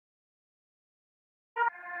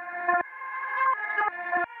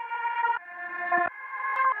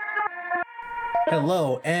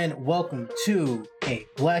Hello and welcome to a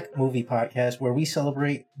Black movie podcast where we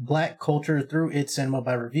celebrate Black culture through its cinema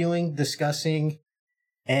by reviewing, discussing,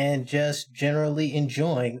 and just generally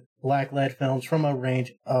enjoying Black-led films from a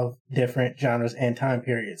range of different genres and time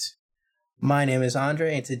periods. My name is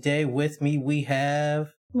Andre, and today with me we have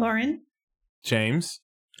Lauren, James,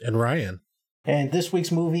 and Ryan. And this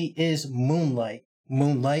week's movie is Moonlight.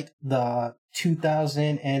 Moonlight, the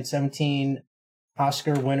 2017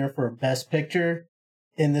 Oscar winner for Best Picture.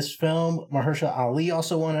 In this film, Mahershala Ali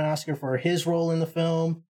also won an Oscar for his role in the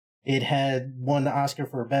film. It had won the Oscar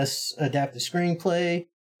for Best Adapted Screenplay.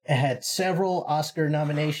 It had several Oscar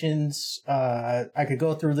nominations. I could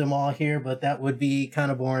go through them all here, but that would be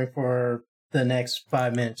kind of boring for the next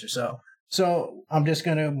 5 minutes or so. So I'm just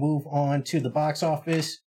going to move on to the box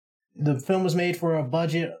office. The film was made for a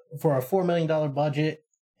 $4 million budget,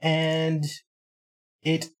 and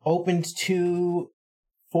it opened to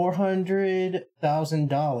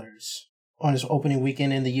 $400,000 on its opening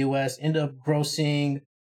weekend in the U.S., ended up grossing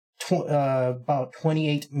about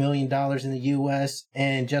 $28 million in the U.S.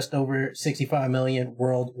 and just over $65 million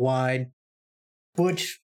worldwide,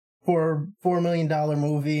 which for a $4 million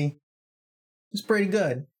movie is pretty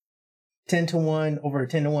good. 10-1, over a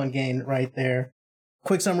 10-1 gain right there.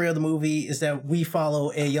 Quick summary of the movie is that we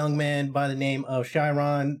follow a young man by the name of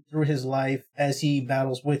Chiron through his life as he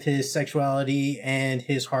battles with his sexuality and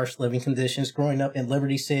his harsh living conditions growing up in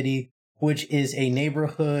Liberty City, which is a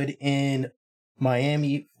neighborhood in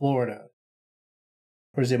Miami, Florida.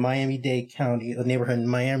 Or is it Miami-Dade County? A neighborhood in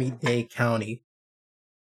Miami-Dade County.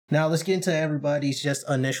 Now let's get into everybody's just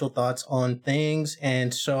initial thoughts on things.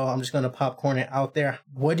 And so I'm just going to popcorn it out there.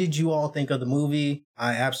 What did you all think of the movie?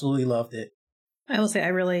 I absolutely loved it. I will say I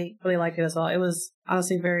really, really liked it as well. It was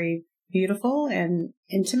honestly very beautiful and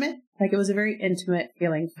intimate. Like, it was a very intimate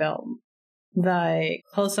feeling film. The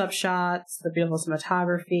close-up shots, the beautiful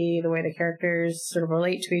cinematography, the way the characters sort of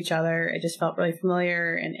relate to each other, it just felt really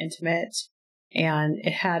familiar and intimate. And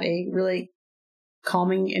it had a really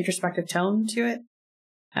calming, introspective tone to it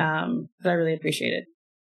that I really appreciated.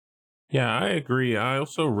 Yeah, I agree. I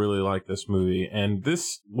also really like this movie, and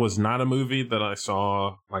this was not a movie that I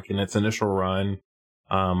saw like in its initial run.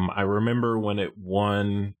 I remember when it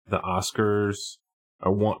won the Oscars,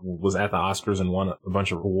 was at the Oscars and won a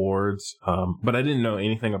bunch of awards, but I didn't know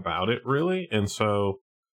anything about it really, and so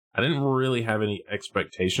I didn't really have any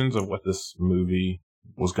expectations of what this movie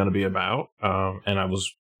was going to be about, and I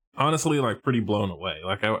was honestly like pretty blown away.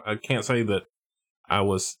 Like I can't say that I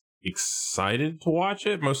was excited to watch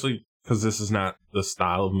it, mostly because this is not the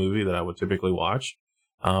style of movie that I would typically watch.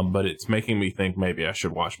 But it's making me think maybe I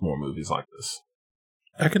should watch more movies like this.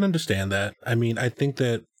 I can understand that. I mean, I think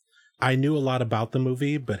that I knew a lot about the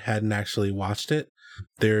movie, but hadn't actually watched it.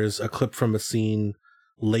 There's a clip from a scene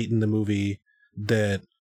late in the movie that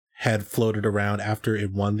had floated around after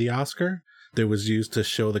it won the Oscar that was used to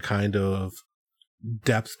show the kind of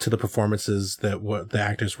depth to the performances that what the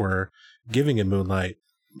actors were giving in Moonlight.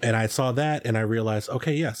 And I saw that and I realized,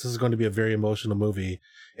 okay, yes, this is going to be a very emotional movie.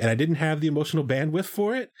 And I didn't have the emotional bandwidth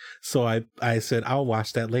for it. So I said, I'll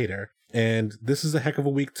watch that later. And this is a heck of a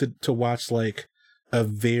week to watch like a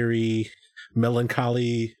very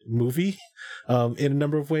melancholy movie in a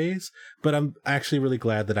number of ways. But I'm actually really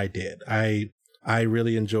glad that I did. I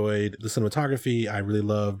really enjoyed the cinematography. I really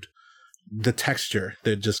loved the texture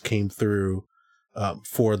that just came through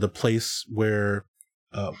for the place where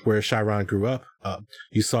Chiron grew up.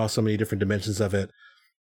 You saw so many different dimensions of it.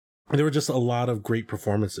 There were just a lot of great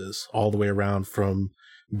performances all the way around, from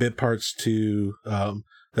bit parts to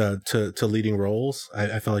leading roles.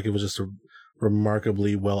 I felt like it was just a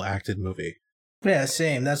remarkably well acted movie. Yeah,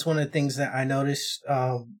 same. That's one of the things that I noticed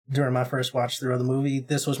during my first watch through of the movie.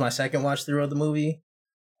 This was my second watch through of the movie.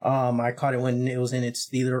 I caught it when it was in its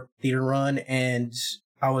theater run, and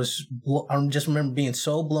I just remember being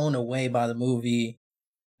so blown away by the movie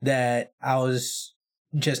that I was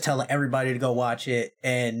just telling everybody to go watch it,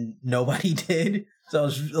 and nobody did. So I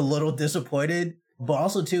was a little disappointed. But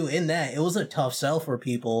also, too, in that, it was a tough sell for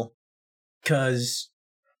people because,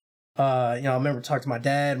 I remember talking to my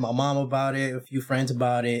dad, my mom about it, a few friends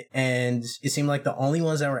about it, and it seemed like the only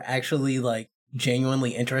ones that were actually, like,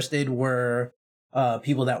 genuinely interested were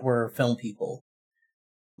people that were film people.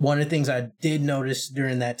 One of the things I did notice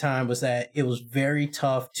during that time was that it was very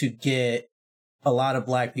tough to get a lot of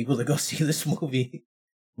Black people to go see this movie,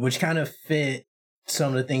 which kind of fit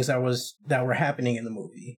some of the things that were happening in the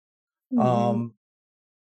movie. Mm-hmm.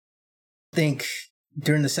 I think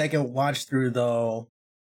during the second watch through, though,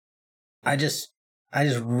 I just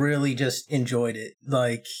really just enjoyed it.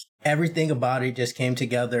 Like, everything about it just came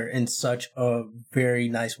together in such a very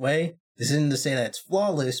nice way. This isn't to say that it's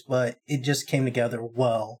flawless, but it just came together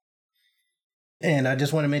well. And I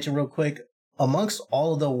just want to mention real quick, amongst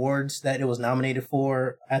all of the awards that it was nominated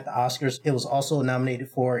for at the Oscars, it was also nominated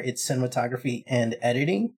for its cinematography and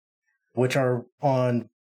editing, which are on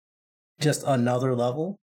just another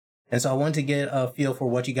level. And so I wanted to get a feel for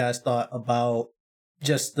what you guys thought about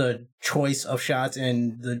just the choice of shots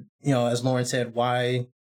and the, as Lauren said,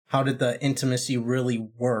 how did the intimacy really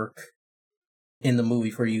work in the movie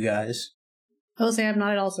for you guys? I will say I'm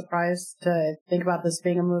not at all surprised to think about this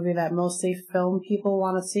being a movie that mostly film people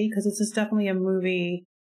want to see, because this is definitely a movie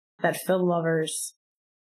that film lovers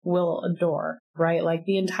will adore, right? Like,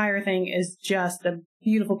 the entire thing is just a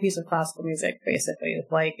beautiful piece of classical music, basically.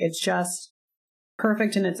 Like, it's just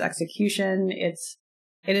perfect in its execution. It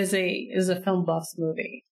is a film buffs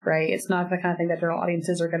movie, right? It's not the kind of thing that general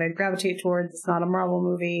audiences are going to gravitate towards. It's not a Marvel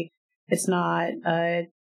movie. It's not a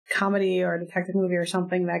comedy or a detective movie or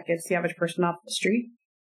something that gets the average person off the street.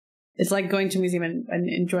 It's like going to a museum and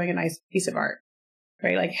enjoying a nice piece of art,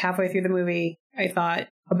 right? Like, halfway through the movie, I thought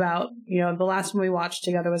about, the last one we watched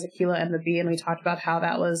together was Aquila and the Bee, and we talked about how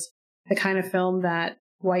that was the kind of film that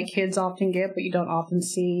white kids often get, but you don't often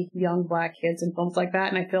see young Black kids in films like that.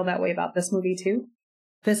 And I feel that way about this movie too.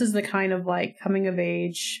 This is the kind of like coming of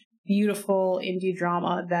age, beautiful indie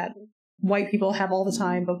drama that white people have all the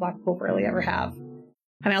time, but Black people rarely ever have.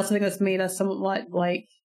 And I also think that's made us somewhat like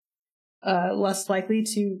less likely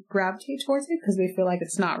to gravitate towards it because we feel like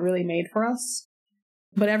it's not really made for us.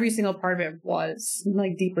 But every single part of it was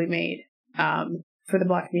like deeply made for the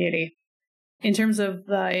Black community. In terms of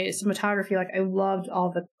the cinematography, like, I loved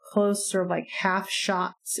all the close sort of like half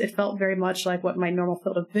shots. It felt very much like what my normal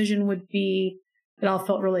field of vision would be. It all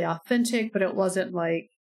felt really authentic, but it wasn't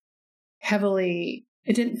like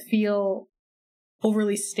it didn't feel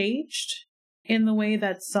overly staged in the way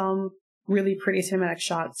that some really pretty cinematic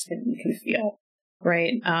shots can feel,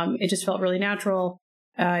 right? It just felt really natural.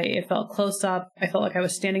 It felt close up. I felt like I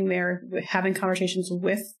was standing there having conversations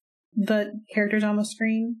with the characters on the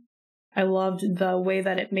screen. I loved the way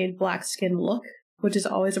that it made Black skin look, which is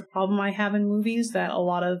always a problem I have in movies, that a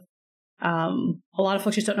lot of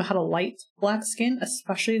folks just don't know how to light Black skin,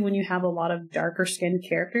 especially when you have a lot of darker skinned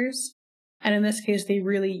characters. And in this case, they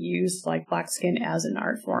really used like Black skin as an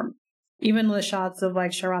art form. Even the shots of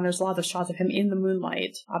like Sharon, there's a lot of shots of him in the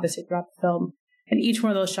moonlight, obviously throughout the film. And each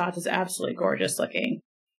one of those shots is absolutely gorgeous looking.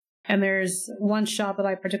 And there's one shot that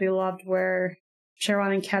I particularly loved where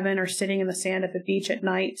Sharon and Kevin are sitting in the sand at the beach at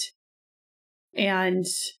night. And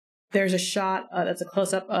there's a shot that's a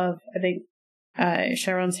close-up of, I think,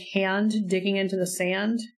 Sharon's hand digging into the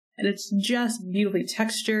sand. And it's just beautifully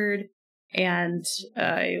textured. And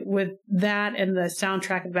with that and the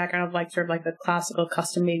soundtrack in the background of like sort of like the classical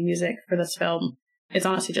custom-made music for this film, it's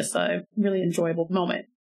honestly just a really enjoyable moment,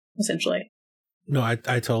 essentially. No, I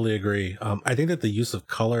totally agree. I think that the use of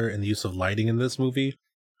color and the use of lighting in this movie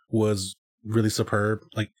was really superb.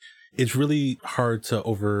 Like, it's really hard to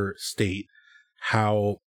overstate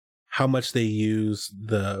how much they use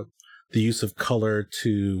the use of color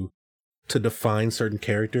to define certain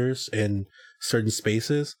characters and certain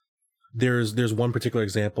spaces. There's one particular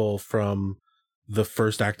example from the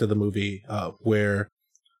first act of the movie where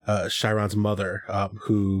Chiron's mother,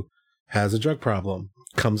 who has a drug problem,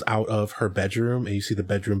 comes out of her bedroom, and you see the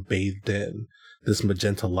bedroom bathed in this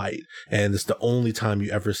magenta light. And it's the only time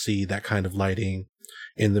you ever see that kind of lighting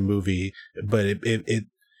in the movie. But it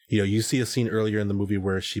you see a scene earlier in the movie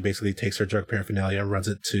where she basically takes her drug paraphernalia and runs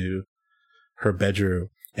it to her bedroom,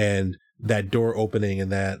 and that door opening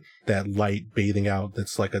and that light bathing out,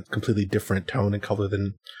 that's like a completely different tone and color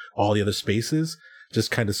than all the other spaces,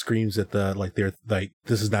 just kind of screams at they're like,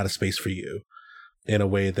 this is not a space for you, in a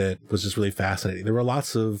way that was just really fascinating. There were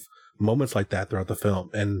lots of moments like that throughout the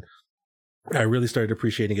film, and I really started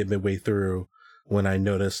appreciating it midway through when I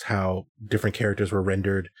noticed how different characters were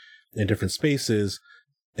rendered in different spaces,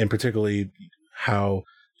 and particularly how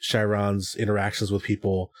Chiron's interactions with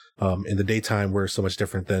people in the daytime were so much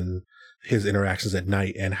different than his interactions at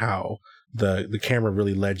night, and how the camera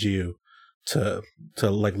really led you to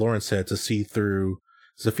like Lauren said, to see through,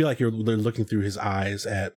 to feel like you're looking through his eyes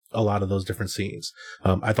at a lot of those different scenes.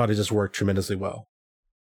 I thought it just worked tremendously well.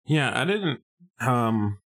 Yeah, I didn't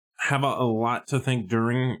have a lot to think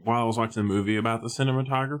while I was watching the movie about the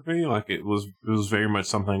cinematography. Like, it was very much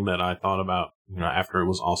something that I thought about, after it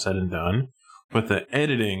was all said and done. But the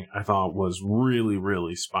editing, I thought, was really,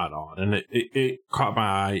 really spot on. And it caught my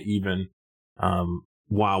eye even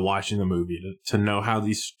while watching the movie, to know how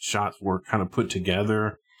these shots were kind of put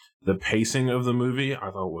together. The pacing of the movie,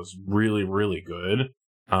 I thought, was really, really good.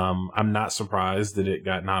 I'm not surprised that it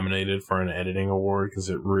got nominated for an editing award, because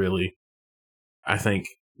it really I think,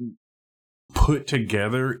 put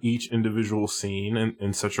together each individual scene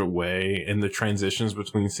in such a way, and the transitions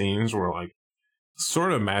between scenes were like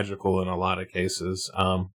sort of magical in a lot of cases.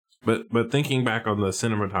 But thinking back on the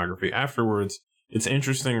cinematography afterwards, it's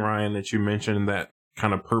interesting, Ryan, that you mentioned that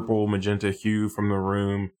kind of purple magenta hue from the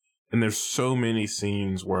room. And there's so many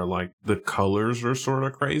scenes where like the colors are sort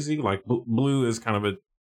of crazy. Like blue is kind of a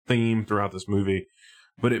theme throughout this movie,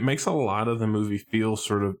 but it makes a lot of the movie feel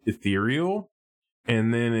sort of ethereal.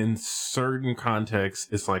 And then in certain contexts,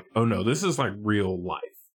 it's like, oh no, this is like real life.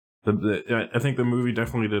 I think the movie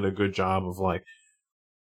definitely did a good job of like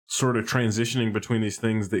sort of transitioning between these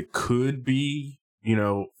things that could be,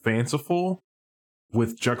 fanciful,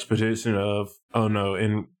 with juxtaposition of, oh no,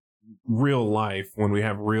 in real life, when we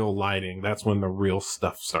have real lighting, that's when the real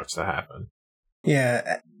stuff starts to happen.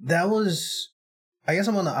 Yeah, that was, I guess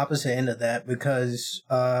I'm on the opposite end of that, because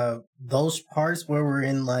those parts where we're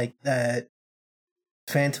in like that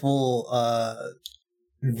fanciful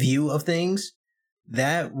view of things,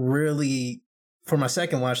 that really, for my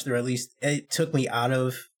second watch through at least, it took me out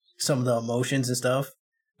of some of the emotions and stuff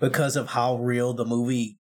because of how real the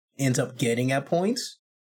movie ends up getting at points.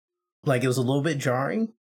 Like, it was a little bit jarring,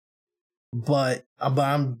 but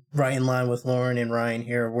I'm right in line with Lauren and Ryan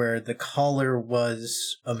here, where the color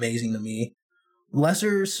was amazing to me.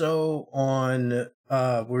 Lesser so on,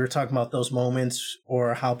 we were talking about those moments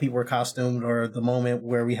or how people were costumed, or the moment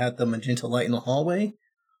where we had the magenta light in the hallway.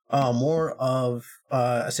 More of,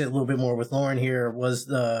 I said a little bit more with Lauren here, was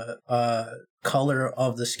the color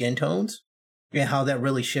of the skin tones and how that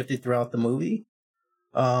really shifted throughout the movie.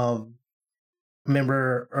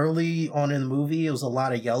 Remember early on in the movie, it was a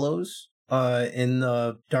lot of yellows in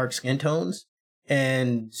the dark skin tones,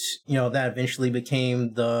 and that eventually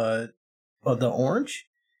became the orange,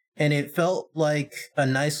 and it felt like a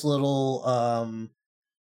nice little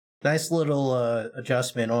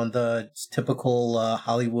adjustment on the typical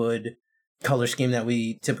Hollywood color scheme that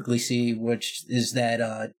we typically see, which is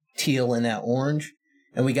that teal and that orange,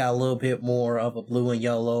 and we got a little bit more of a blue and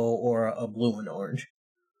yellow or a blue and orange.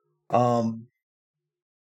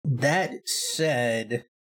 That said,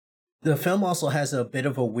 the film also has a bit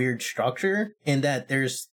of a weird structure in that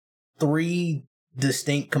there's 3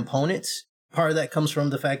 distinct components. Part of that comes from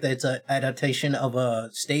the fact that it's an adaptation of a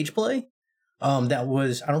stage play. I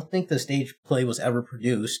don't think the stage play was ever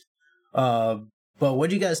produced. But what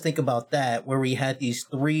do you guys think about that, where we had these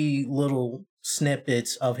 3 little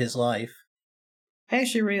snippets of his life? I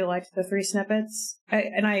actually really liked the 3 snippets. I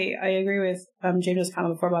agree with James'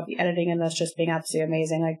 comment before about the editing, and that's just being absolutely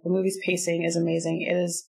amazing. Like, the movie's pacing is amazing. It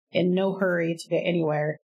is in no hurry to get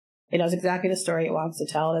anywhere. It knows exactly the story it wants to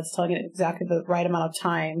tell. It's telling it exactly the right amount of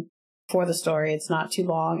time for the story. It's not too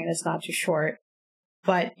long and it's not too short.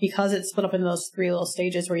 But because it's split up in those 3 little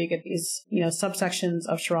stages where you get these, subsections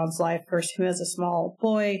of Sharon's life, first him as a small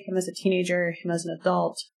boy, him as a teenager, him as an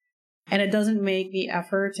adult, and it doesn't make the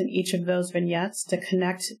effort in each of those vignettes to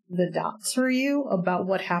connect the dots for you about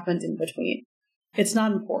what happened in between. It's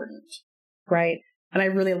not important, right? And I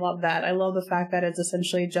really love that. I love the fact that it's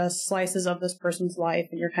essentially just slices of this person's life,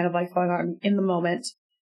 and you're kind of like falling on in the moment.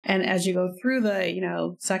 And as you go through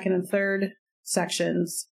the, second and third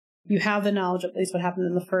sections, you have the knowledge of at least what happened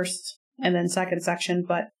in the first and then second section,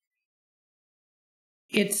 but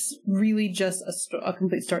it's really just a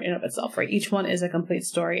complete story in and of itself, right? Each one is a complete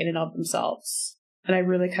story in and of themselves. And I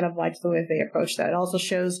really kind of liked the way they approach that. It also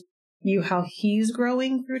shows you how he's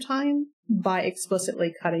growing through time by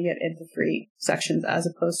explicitly cutting it into 3 sections, as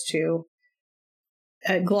opposed to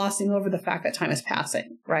glossing over the fact that time is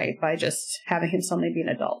passing, right? By just having him suddenly be an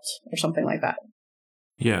adult or something like that.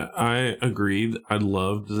 Yeah, I agreed. I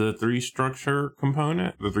loved the 3-structure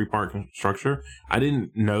component, the 3-part structure. I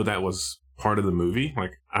didn't know that was part of the movie.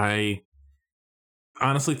 Like, I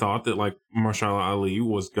honestly thought that like Mahershala Ali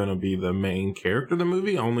was gonna be the main character of the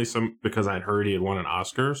movie, because I'd heard he had won an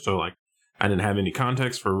Oscar. So like, I didn't have any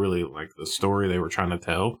context for really like the story they were trying to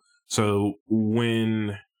tell. So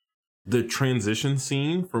when the transition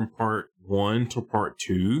scene from part 1 to part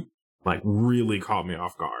 2 like really caught me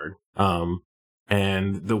off guard.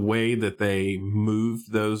 And the way that they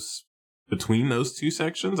moved those between those 2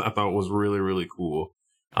 sections, I thought was really, really cool.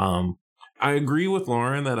 I agree with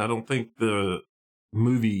Lauren that I don't think the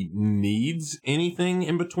movie needs anything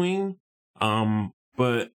in between.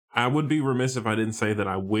 But I would be remiss if I didn't say that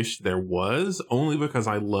I wish there was, only because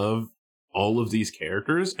I love all of these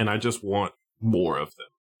characters and I just want more of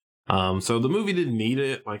them. So the movie didn't need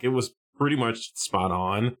it. Like, it was pretty much spot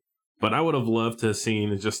on. But I would have loved to have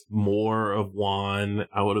seen just more of Juan.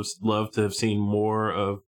 I would have loved to have seen more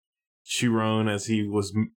of Chiron as he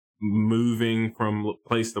was moving from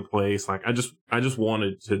place to place. Like I just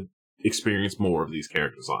wanted to experience more of these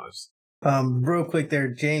characters' lives. Real quick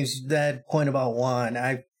there, James, that point about Juan,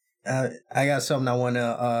 I got something I want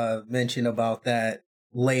to mention about that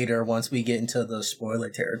later once we get into the spoiler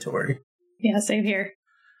territory. Yeah, same here.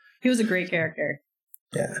 He was a great character.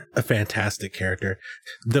 Yeah. A fantastic character.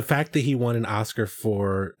 The fact that he won an Oscar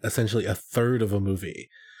for essentially a third of a movie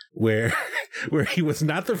where he was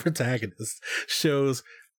not the protagonist shows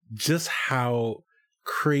just how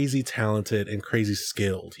crazy talented and crazy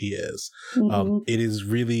skilled he is. Mm-hmm. It is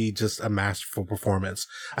really just a masterful performance.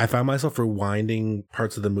 I found myself rewinding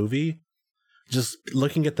parts of the movie, just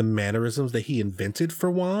looking at the mannerisms that he invented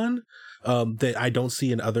for Juan, that I don't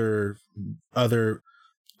see in other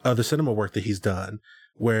cinema work that he's done,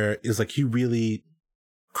 where it's like he really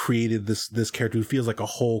created this character who feels like a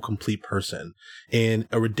whole complete person in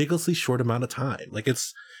a ridiculously short amount of time. Like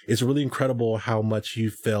it's really incredible how much you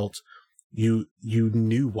felt you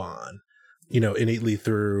knew Juan, innately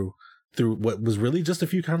through what was really just a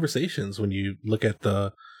few conversations when you look at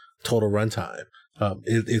the total runtime.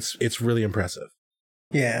 It's really impressive.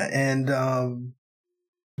 Yeah, and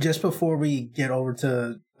just before we get over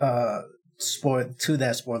to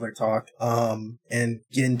that spoiler talk, and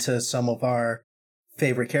get into some of our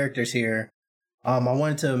favorite characters here, I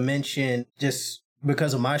wanted to mention, just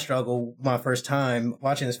because of my struggle, my first time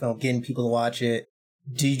watching this film, getting people to watch it.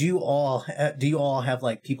 Do you all have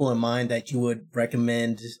like people in mind that you would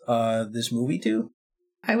recommend this movie to?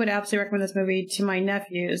 I would absolutely recommend this movie to my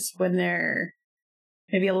nephews when they're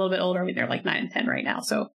maybe a little bit older. I mean, they're like 9 and 10 right now,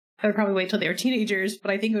 so I would probably wait till they were teenagers, but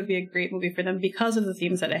I think it would be a great movie for them because of the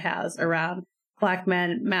themes that it has around Black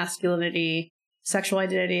men, masculinity, sexual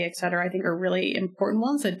identity, etc. I think are really important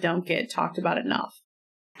ones that don't get talked about enough.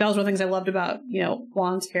 That was one of the things I loved about,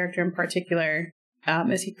 Juan's character in particular,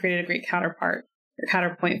 is he created a great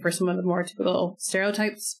counterpoint for some of the more typical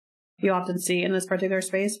stereotypes you often see in this particular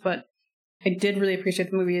space. But I did really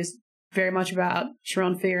appreciate the movie is very much about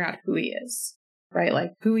Sharon figuring out who he is, right?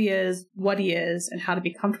 Like who he is, what he is, and how to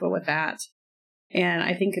be comfortable with that. And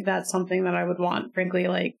I think that's something that I would want, frankly,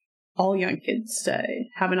 like all young kids to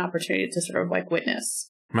have an opportunity to sort of like witness.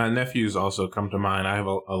 My nephews also come to mind. I have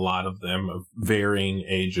a lot of them of varying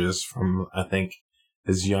ages from, I think,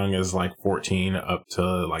 as young as like 14 up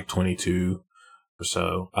to like 22 or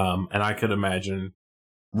so. And I could imagine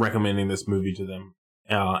recommending this movie to them.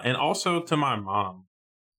 And also to my mom.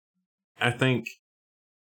 I think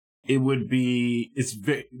it would be,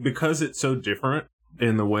 because it's so different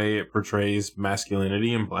in the way it portrays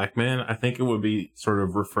masculinity in Black men, I think it would be sort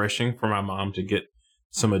of refreshing for my mom to get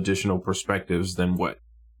some additional perspectives than what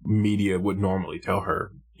media would normally tell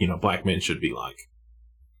her, Black men should be like.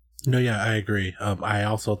 No, yeah, I agree. I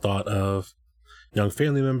also thought of young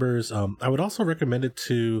family members. I would also recommend it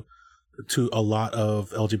to a lot of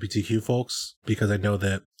LGBTQ folks, because I know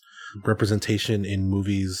that representation in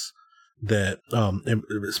movies that,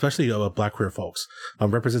 especially Black queer folks,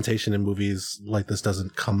 representation in movies like this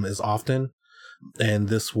doesn't come as often. And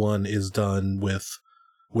this one is done with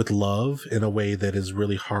love in a way that is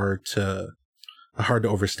really hard to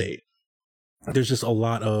overstate. There's just a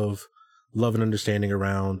lot of love and understanding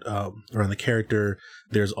around the character.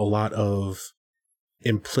 There's a lot of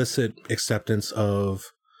implicit acceptance of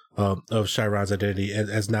Chiron's identity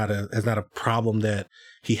as not a problem that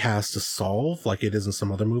he has to solve like it is in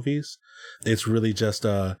some other movies. It's really just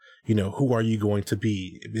who are you going to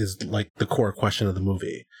be is like the core question of the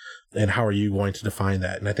movie, and how are you going to define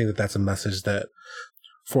that? And I think that that's a message that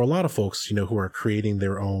for a lot of folks, who are creating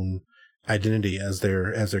their own identity as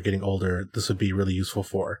they're getting older, this would be really useful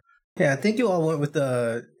for. Yeah, I think you all went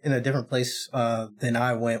in a different place than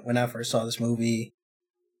I went when I first saw this movie.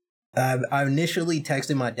 I initially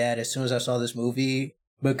texted my dad as soon as I saw this movie,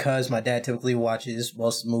 because my dad typically watches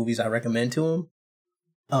most of the movies I recommend to him.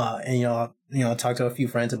 And talk to a few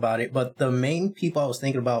friends about it. But the main people I was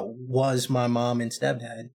thinking about was my mom and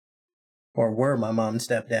stepdad, or were my mom and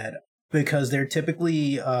stepdad, because they're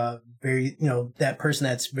typically very, that person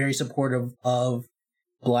that's very supportive of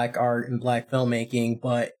Black art and Black filmmaking,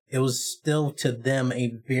 but it was still to them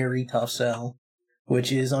a very tough sell,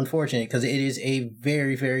 which is unfortunate because it is a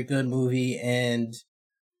very, very good movie. And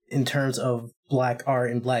in terms of Black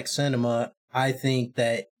art and Black cinema, I think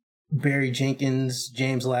that Barry Jenkins,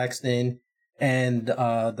 James Laxton, and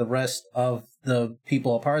the rest of the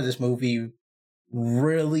people a part of this movie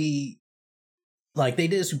really, like, they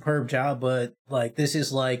did a superb job. But like, this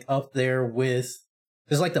is like up there with,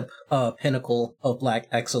 it's like the pinnacle of Black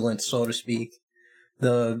excellence, so to speak.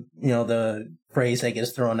 The phrase that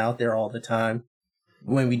gets thrown out there all the time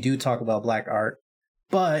when we do talk about Black art.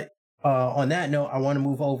 But on that note, I want to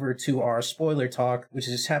move over to our spoiler talk, which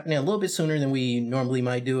is happening a little bit sooner than we normally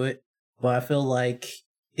might do it. But I feel like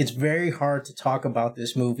it's very hard to talk about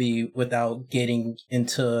this movie without getting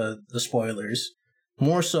into the spoilers,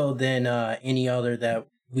 more so than any other that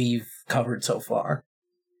we've covered so far.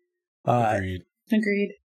 Agreed.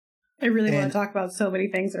 I really want to talk about so many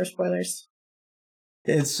things that are spoilers.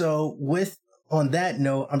 And so on that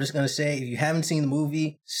note, I'm just going to say, if you haven't seen the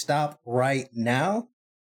movie, stop right now.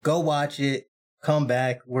 Go watch it. Come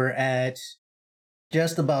back. We're at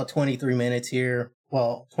just about 23 minutes here.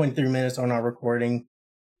 Well, 23 minutes on our recording.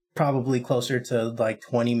 Probably closer to like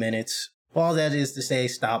 20 minutes. All that is to say,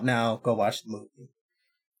 stop now. Go watch the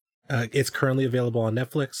movie. It's currently available on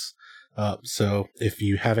Netflix. So if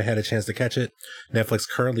you haven't had a chance to catch it, Netflix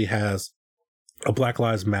currently has a Black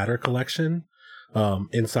Lives Matter collection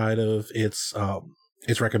inside of its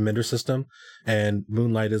recommender system, and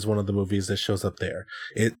Moonlight is one of the movies that shows up there.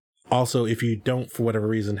 It also, if you don't for whatever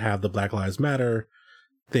reason have the Black Lives Matter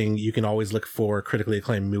thing, you can always look for critically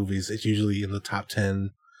acclaimed movies. It's usually in the top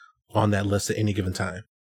 10 on that list at any given time.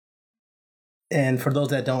 And for those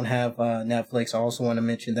that don't have Netflix, I also want to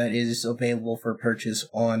mention that it is available for purchase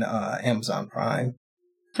on Amazon Prime.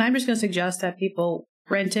 I'm just going to suggest that people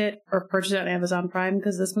rent it or purchase it on Amazon Prime,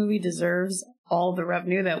 because this movie deserves all the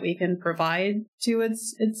revenue that we can provide to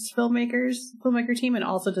its filmmaker team, and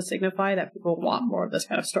also to signify that people want more of this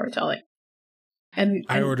kind of storytelling. And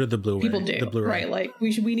I ordered the Blu-ray. People do, the Blu-ray. right? Like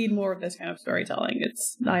we need more of this kind of storytelling.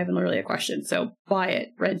 It's not even really a question. So buy it,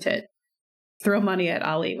 rent it, throw money at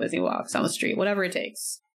Ali as he walks down the street, whatever it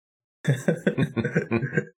takes.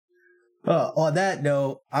 On that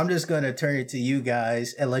note, I'm just going to turn it to you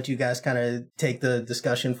guys and let you guys kind of take the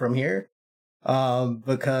discussion from here.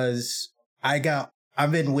 Because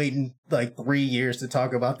I've been waiting like 3 years to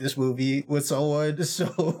talk about this movie with someone.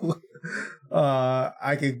 So,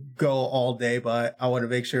 I could go all day, but I want to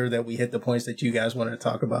make sure that we hit the points that you guys want to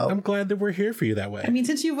talk about. I'm glad that we're here for you that way. I mean,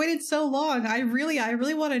 since you've waited so long, I really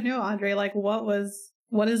want to know, Andre, like what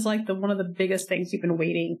is like one of the biggest things you've been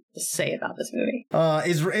waiting to say about this movie?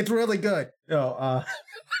 It's really good.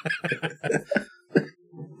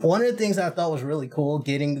 One of the things I thought was really cool,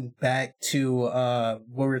 getting back to what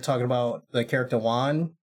we were talking about, the character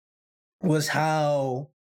Juan, was how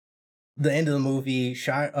the end of the movie,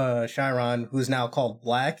 Chiron, who's now called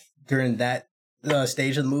Black, during that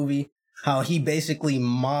stage of the movie, how he basically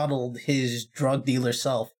modeled his drug dealer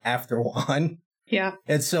self after Juan. Yeah.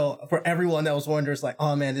 And so for everyone that was wondering, it's like,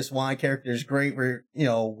 oh man, this Juan character is great.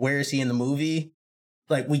 Where is he in the movie?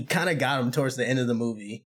 Like, we kind of got him towards the end of the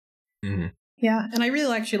movie. Mm-hmm. Yeah. And I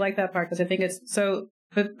really actually like that part, because I think it's so,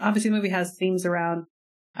 but obviously the movie has themes around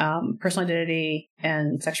personal identity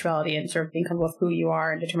and sexuality and sort of being comfortable with who you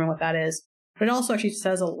are and determine what that is. But it also actually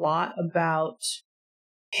says a lot about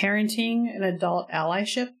parenting and adult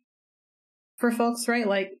allyship for folks, right?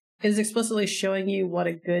 Like, it is explicitly showing you what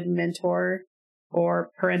a good mentor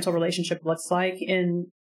or parental relationship looks like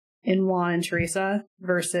in Juan and Teresa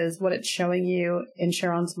versus what it's showing you in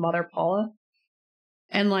Sharon's mother, Paula.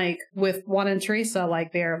 And like with Juan and Teresa,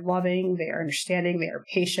 like they are loving, they are understanding, they are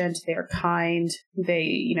patient, they are kind.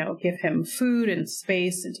 They, give him food and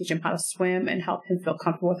space and teach him how to swim and help him feel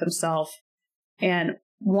comfortable with himself. And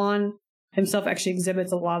Juan himself actually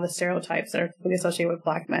exhibits a lot of the stereotypes that are typically associated with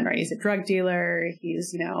Black men, right? He's a drug dealer.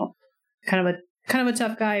 He's, kind of a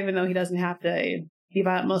tough guy, even though he doesn't have to be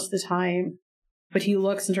violent most of the time. But he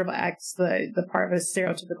looks and sort of acts the part of a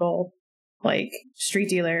stereotypical, like, street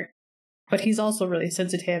dealer. But he's also really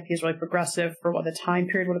sensitive. He's really progressive for what the time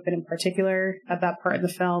period would have been in particular at that part in the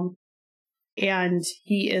film. And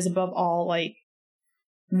he is above all, like,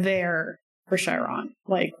 there for Chiron.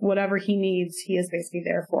 Like, whatever he needs, he is basically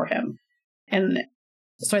there for him. And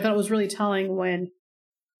so I thought it was really telling when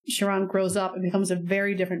Chiron grows up and becomes a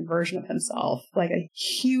very different version of himself, like a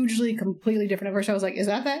hugely, completely different version. I was like, is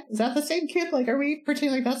that the same kid? Like, are we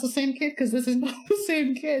pretending like that's the same kid? Because this is not the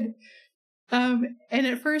same kid. And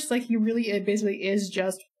at first, like, it basically is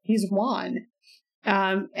just, he's Juan.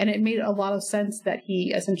 And it made a lot of sense that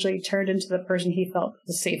he essentially turned into the person he felt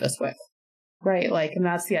the safest with, right? Like, and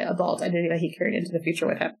that's the adult identity that he carried into the future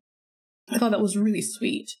with him. I thought that was really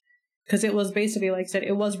sweet. Because it was basically, like I said,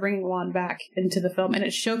 it was bringing Juan back into the film, and it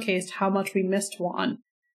showcased how much we missed Juan.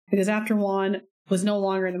 Because after Juan was no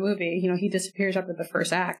longer in the movie, he disappears after the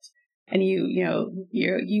first act, and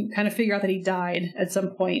you kind of figure out that he died at some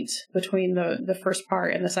point between the first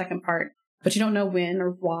part and the second part, but you don't know when or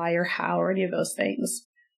why or how or any of those things.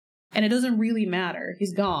 And it doesn't really matter.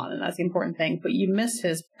 He's gone, and that's the important thing. But you miss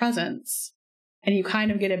his presence, and you kind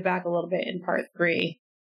of get it back a little bit in part 3.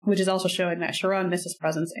 which is also showing that Sharon missed his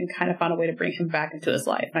presence and kind of found a way to bring him back into his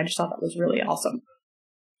life. And I just thought that was really awesome.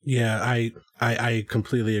 Yeah, I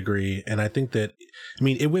completely agree. And I think that, I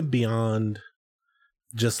mean, it went beyond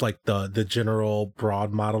just like the general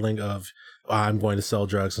broad modeling of I'm going to sell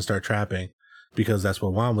drugs and start trapping, because that's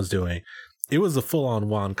what Juan was doing. It was a full-on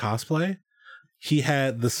Juan cosplay. He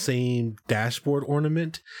had the same dashboard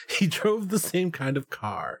ornament. He drove the same kind of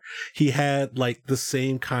car. He had like the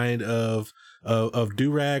same kind of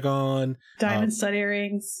do-rag on. Diamond stud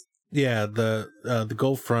earrings. Yeah, the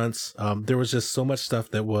gold fronts. There was just so much stuff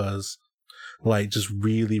that was like just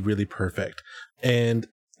really, really perfect. And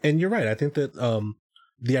you're right. I think that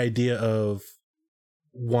the idea of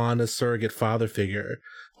Juan as surrogate father figure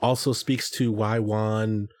also speaks to why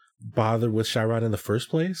Juan bothered with Chiron in the first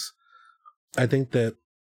place. I think that,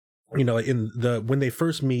 you know, when they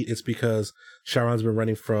first meet, it's because Chiron's been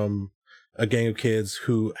running from a gang of kids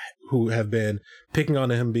who have been picking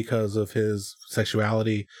on him because of his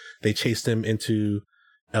sexuality. They chased him into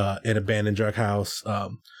an abandoned drug house.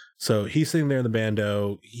 So he's sitting there in the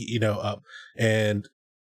bando, and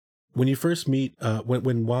when you first meet,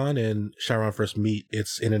 when Juan and Chiron first meet,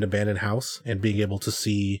 it's in an abandoned house, and being able to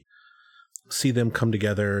see them come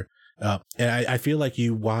together. And I feel like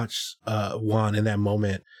you watch Juan in that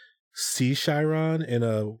moment see Chiron in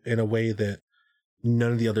a way that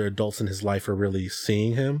none of the other adults in his life are really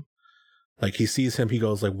seeing him. Like, he sees him, he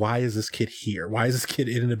goes like, why is this kid here? Why is this kid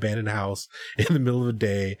in an abandoned house in the middle of the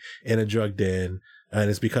day in a drug den? And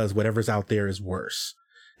it's because whatever's out there is worse.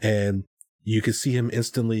 And you could see him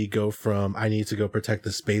instantly go from, I need to go protect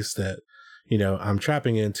the space that, I'm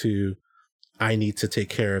trapping into, I need to take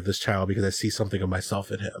care of this child because I see something of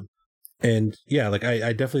myself in him. And yeah, like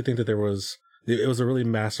I definitely think that it was a really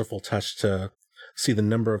masterful touch to see the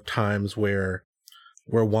number of times where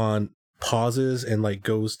Juan pauses and like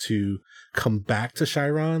goes to come back to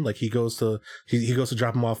Chiron. Like he goes to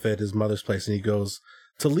drop him off at his mother's place, and he goes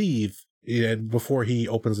to leave before his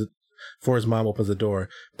mom opens the door.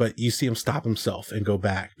 But you see him stop himself and go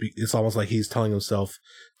back. It's almost like he's telling himself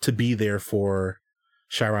to be there for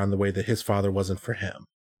Chiron the way that his father wasn't for him.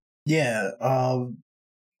 Yeah.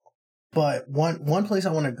 But one place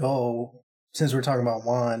I want to go, since we're talking about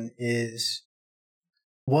Juan, is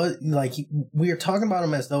we are talking about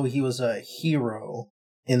him as though he was a hero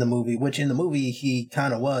in the movie, which in the movie he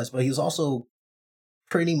kind of was, but he was also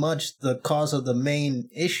pretty much the cause of the main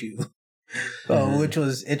issue, which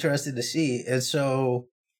was interesting to see. And so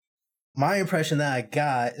my impression that I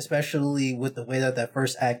got, especially with the way that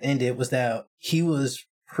first act ended, was that he was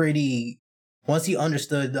once he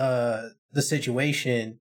understood the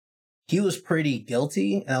situation, he was pretty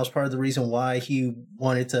guilty, and that was part of the reason why he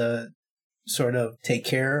wanted to sort of take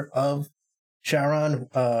care of Chiron.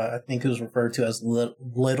 I think it was referred to as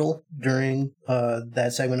little during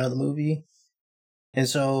that segment of the movie. And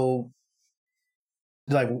so,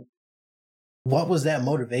 like, what was that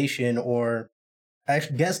motivation? Or I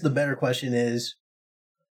guess the better question is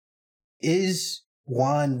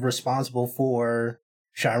Juan responsible for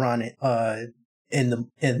Chiron in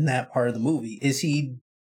that part of the movie? Is he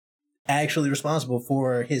actually responsible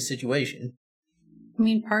for his situation? I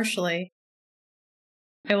mean, partially.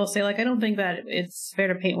 I will say, I don't think that it's fair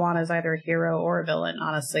to paint Juan as either a hero or a villain,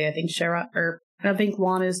 honestly. I think I think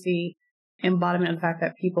Juan is the embodiment of the fact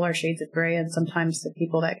that people are shades of gray, and sometimes the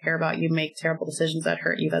people that care about you make terrible decisions that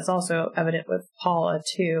hurt you. That's also evident with Paula,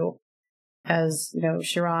 too, as,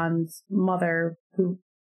 Chiron's mother, who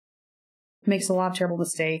makes a lot of terrible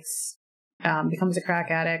mistakes, becomes a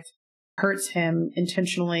crack addict, hurts him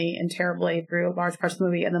intentionally and terribly through large parts of the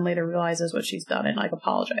movie, and then later realizes what she's done and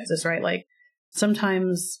apologizes, right?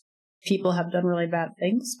 Sometimes people have done really bad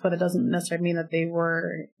things, but it doesn't necessarily mean that they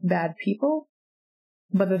were bad people,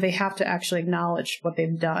 but that they have to actually acknowledge what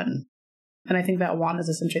they've done. And I think that Juan is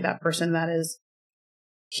essentially that person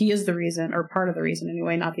he is the reason, or part of the reason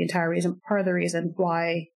anyway, not the entire reason, part of the reason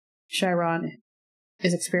why Chiron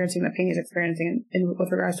is experiencing the pain he's experiencing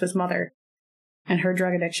with regards to his mother and her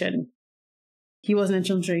drug addiction. He wasn't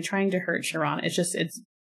intentionally trying to hurt Chiron.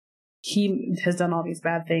 He has done all these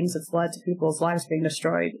bad things. It's led to people's lives being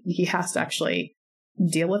destroyed. He has to actually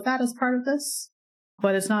deal with that as part of this,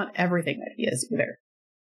 but it's not everything that he is either.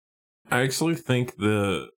 I actually think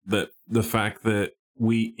the fact that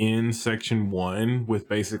we end section 1 with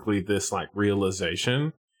basically this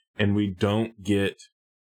realization, and we don't get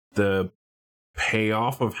the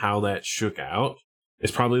payoff of how that shook out, is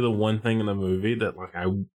probably the one thing in the movie that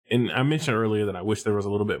I mentioned earlier that I wish there was a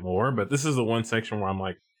little bit more, but this is the one section where I'm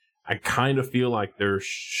I kind of feel like there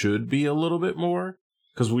should be a little bit more,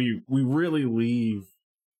 because we really leave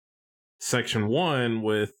section 1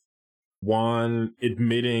 with Juan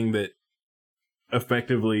admitting that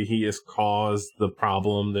effectively he has caused the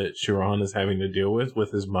problem that Chiron is having to deal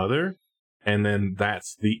with his mother. And then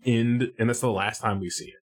that's the end. And that's the last time we see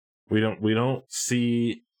it. We don't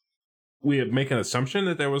see, we make an assumption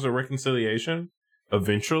that there was a reconciliation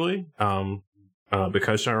eventually,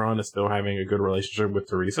 because Chiron is still having a good relationship with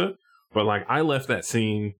Teresa. But like, I left that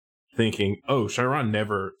scene thinking, oh, Chiron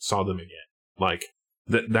never saw them again. Like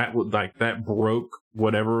that broke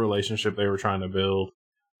whatever relationship they were trying to build.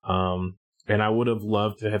 And I would have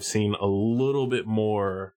loved to have seen a little bit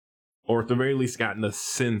more, or at the very least gotten a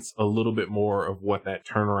sense a little bit more of what that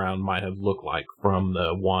turnaround might have looked like from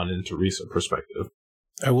the Juan and Teresa perspective.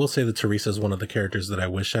 I will say that Teresa is one of the characters that I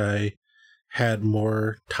wish I had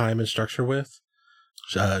more time and structure with.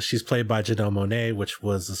 She's played by Janelle Monáe, which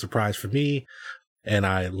was a surprise for me, and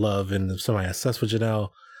I love and am semi-obsessed with Janelle.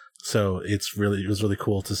 So it was really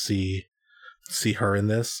cool to see her in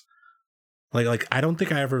this. Like I don't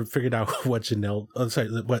think I ever figured out what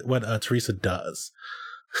Teresa does,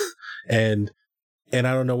 and I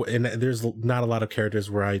don't know. And there's not a lot of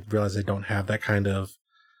characters where I realize I don't have that kind of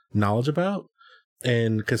knowledge about.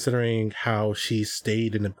 And considering how she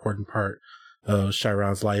stayed an important part of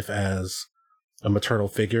Chiron's life as a maternal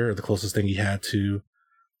figure, the closest thing he had to,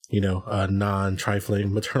 a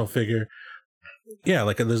non-trifling maternal figure. Yeah,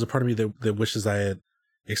 like there's a part of me that wishes I had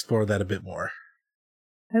explored that a bit more.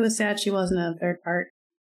 I was sad she wasn't a third part.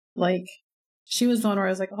 Like, she was the one where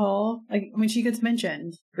I was like, oh, like, I mean, she gets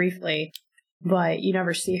mentioned briefly, but you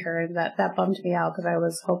never see her. And that bummed me out because I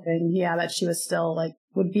was hoping, that she was still, like,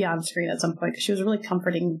 would be on screen at some point because she was a really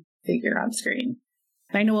comforting figure on screen.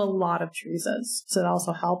 And I know a lot of Teresa's, so it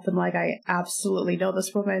also helped. And, like, I absolutely know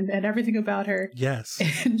this woman and everything about her. Yes.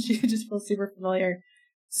 And she just feels super familiar.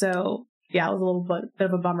 So, yeah, it was a little bit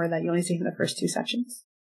of a bummer that you only see in the first two sections.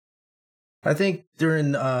 I think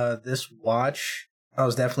during this watch, I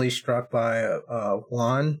was definitely struck by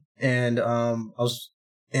Juan, and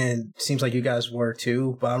and it seems like you guys were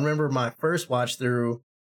too. But I remember my first watch through,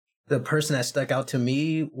 the person that stuck out to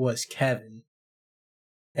me was Kevin,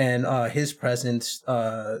 and his presence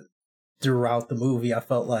throughout the movie, I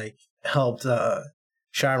felt like helped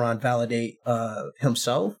Chiron validate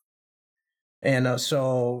himself, and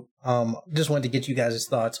so just wanted to get you guys'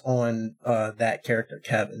 thoughts on that character,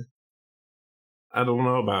 Kevin. I don't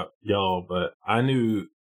know about y'all, but I knew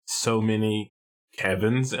so many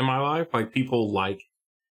Kevins in my life. Like, people like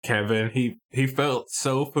Kevin. He felt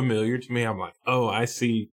so familiar to me. I'm like, oh, I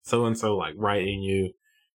see so-and-so, like, right in you.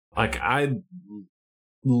 Like, I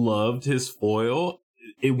loved his foil.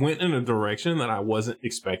 It went in a direction that I wasn't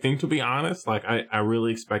expecting, to be honest. Like, I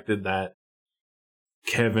really expected that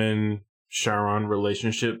Kevin-Chiron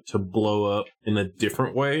relationship to blow up in a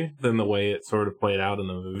different way than the way it sort of played out in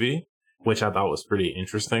the movie, which I thought was pretty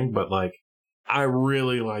interesting. But, like, I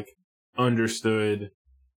really, like, understood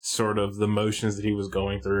sort of the motions that he was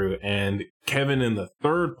going through. And Kevin in the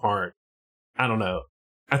third part, I don't know.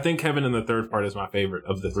 I think Kevin in the third part is my favorite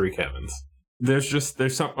of the three Kevins.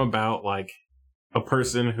 There's something about, like, a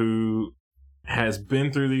person who has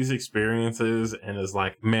been through these experiences and is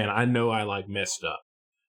like, man, I know I, like, messed up.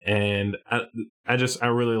 And I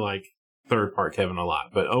really like third part Kevin a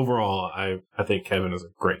lot. But overall, I think Kevin is a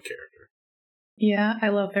great character. Yeah, I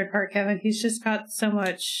love third part Kevin. He's just got so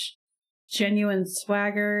much genuine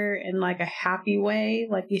swagger in, like, a happy way.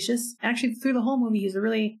 Like, he's just, actually, through the whole movie, he's a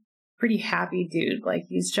really pretty happy dude. Like,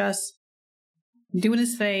 he's just doing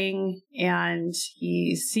his thing, and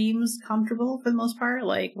he seems comfortable for the most part,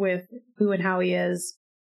 like, with who and how he is.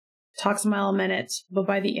 Talks a mile a minute, but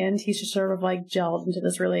by the end, he's just sort of, like, gelled into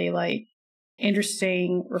this really, like,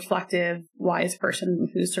 interesting, reflective, wise person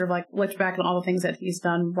who's sort of, like, looked back on all the things that he's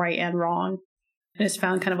done right and wrong and has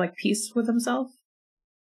found kind of, like, peace with himself.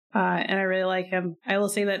 And I really like him. I will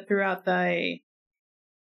say that throughout the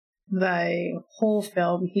whole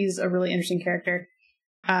film, he's a really interesting character.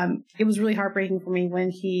 It was really heartbreaking for me when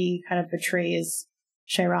he kind of betrays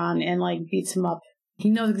Chiron and, like, beats him up. He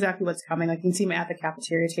knows exactly what's coming. Like, you can see him at the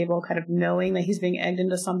cafeteria table, kind of knowing that he's being egged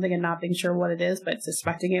into something and not being sure what it is, but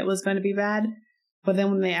suspecting it was going to be bad. But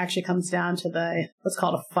then when it actually comes down to what's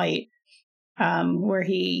called a fight, where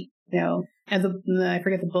he, and I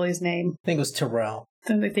forget the bully's name. I think it was Terrell.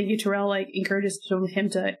 So thank you, Terrell, like, encourages him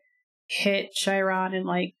to hit Chiron and,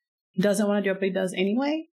 like, he doesn't want to do it, but he does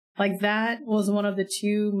anyway. Like, that was one of the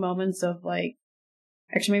two moments of, like,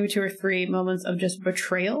 actually maybe two or three moments of just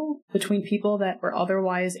betrayal between people that were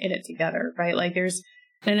otherwise in it together, right? Like, there's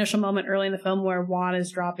an initial moment early in the film where Juan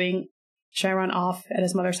is dropping Chiron off at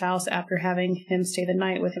his mother's house after having him stay the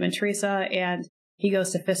night with him and Teresa, and he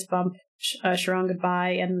goes to fist bump Chiron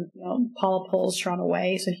goodbye, and Paula pulls Chiron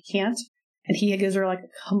away so he can't. And he gives her like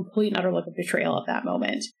a complete and utter look of betrayal at that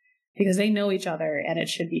moment because they know each other and it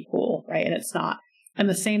should be cool, right? And it's not. And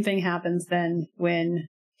the same thing happens then when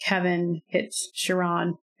Kevin hits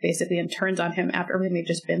Sharon basically and turns on him after everything they've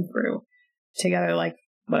just been through together, like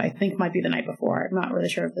what I think might be the night before. I'm not really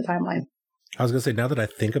sure of the timeline. I was going to say, now that I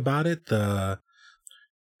think about it,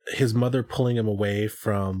 his mother pulling him away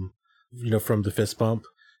from the fist bump,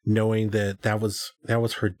 knowing that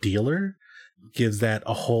was her dealer, gives that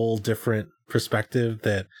a whole different perspective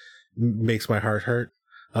that makes my heart hurt.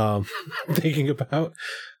 Thinking about.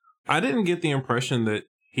 I didn't get the impression that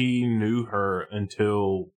he knew her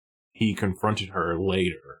until he confronted her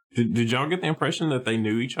later. Did y'all get the impression that they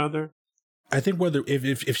knew each other? I think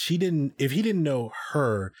if he didn't know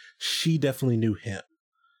her, she definitely knew him.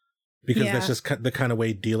 Because that's just the kind of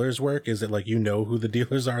way dealers work, is that like, you know who the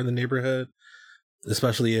dealers are in the neighborhood,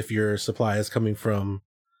 especially if your supply is coming from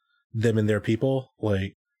them and their people.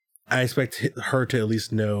 Like, I expect her to at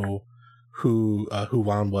least know who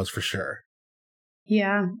Juan was for sure.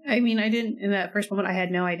 Yeah. I mean, I didn't, in that first moment, I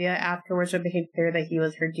had no idea. Afterwards, it became clear that he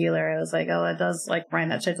was her dealer. I was like, oh, that does, like, Brian,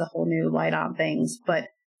 that sheds a whole new light on things. But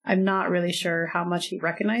I'm not really sure how much he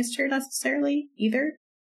recognized her necessarily either.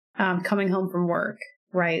 Coming home from work,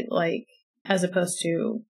 right? Like, as opposed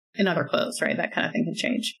to in other clothes, right? That kind of thing can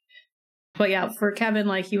change. But yeah, for Kevin,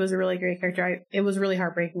 like, he was a really great character. It was really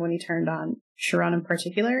heartbreaking when he turned on Sharon in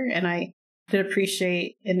particular. And I did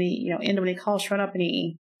appreciate in the, end when he calls Sharon up and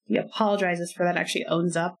he apologizes for that, actually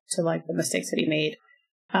owns up to like the mistakes that he made.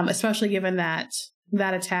 Especially given that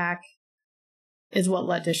attack is what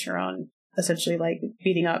led to Sharon essentially like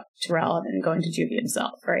beating up Terrell and then going to juvie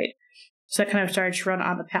himself, right? So that kind of started Sharon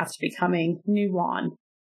on the path to becoming new Juan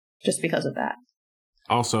just because of that.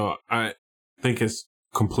 Also, I think it's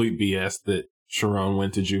complete BS that Sharon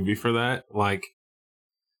went to juvie for that. Like,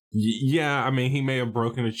 yeah, I mean, he may have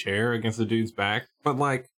broken a chair against the dude's back, but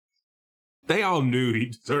like, they all knew he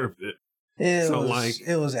deserved it.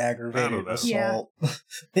 It was aggravated assault. Yeah.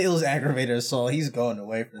 It was aggravated assault. He's going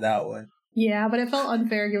away for that one. Yeah, but it felt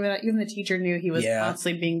unfair given that even the teacher knew he was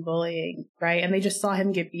constantly being bullying, right? And they just saw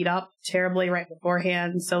him get beat up terribly right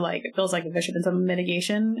beforehand. So like, it feels like there should have been some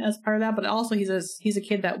mitigation as part of that. But also he's a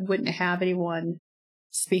kid that wouldn't have anyone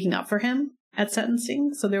speaking up for him at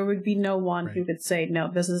sentencing. So there would be no one who could say, no,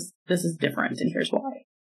 this is different and here's why.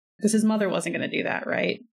 Because his mother wasn't going to do that,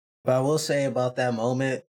 right? But I will say about that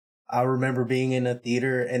moment, I remember being in a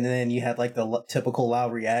theater and then you had like the typical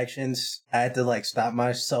loud reactions. I had to like stop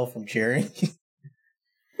myself from cheering.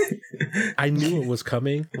 I knew it was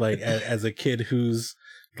coming. Like as a kid who's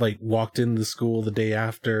like walked into school the day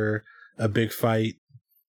after a big fight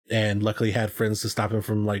and luckily had friends to stop him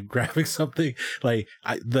from like grabbing something. Like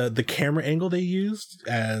the camera angle they used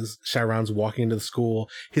as Chiron's walking into the school,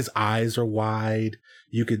 his eyes are wide.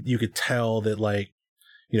 You could tell that like,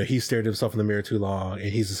 he stared at himself in the mirror too long and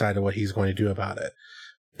he's decided what he's going to do about it.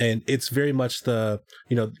 And it's very much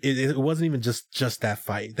it wasn't even just that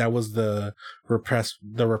fight. That was the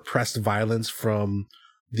repressed violence from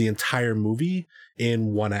the entire movie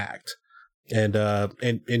in one act. And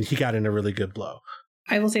he got in a really good blow.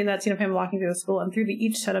 I will say that scene of him walking through the school and through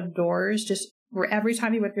each set of doors, just where every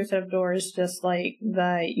time he went through a set of doors, just like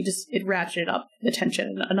it ratcheted up the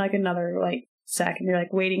tension and like another like sec, and you're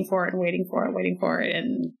like waiting for it and waiting for it and waiting for it.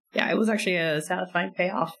 And yeah, it was actually a satisfying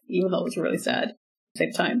payoff, even though it was really sad at the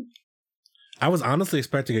same time. I was honestly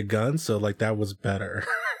expecting a gun, so like that was better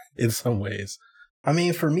in some ways. I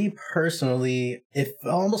mean, for me personally, it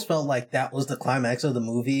almost felt like that was the climax of the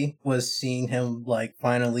movie, was seeing him like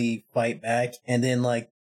finally fight back. And then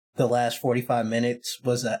like the last 45 minutes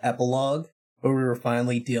was an epilogue where we were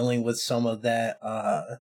finally dealing with some of that,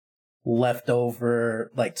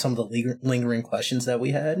 leftover, like some of the lingering questions that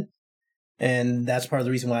we had. And that's part of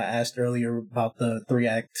the reason why I asked earlier about the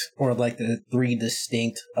 3-act or like the 3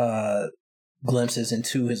 distinct glimpses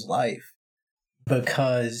into his life.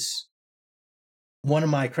 Because one of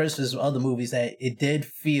my criticisms of the movie is that it did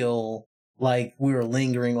feel like we were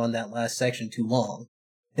lingering on that last section too long.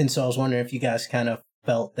 And so I was wondering if you guys kind of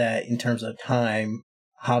felt that in terms of time.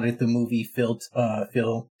 How did the movie feel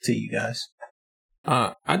to you guys?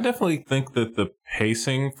 I definitely think that the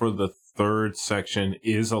pacing for the third section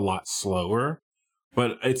is a lot slower,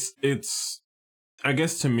 but it's I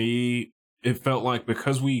guess to me, it felt like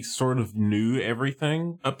because we sort of knew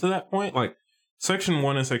everything up to that point, like section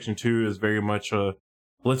 1 and section 2 is very much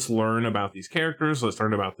let's learn about these characters, let's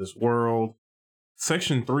learn about this world.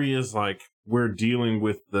 Section 3 is like, we're dealing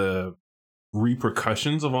with the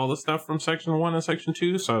repercussions of all the stuff from section 1 and section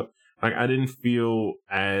 2. So like, I didn't feel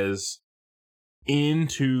as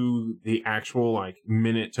into the actual like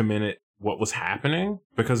minute to minute what was happening,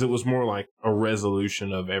 because it was more like a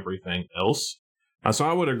resolution of everything else. So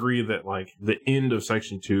I would agree that like the end of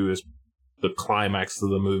section 2 is the climax of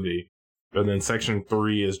the movie, and then section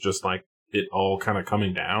 3 is just like it all kind of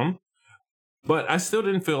coming down. But I still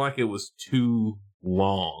didn't feel like it was too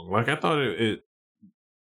long. Like I thought it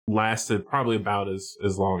lasted probably about as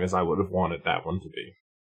long as I would have wanted that one to be.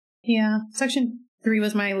 Yeah, section 3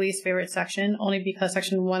 was my least favorite section, only because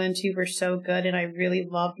section 1 and 2 were so good, and I really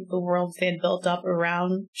loved the worlds they had built up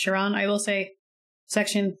around Chiron. I will say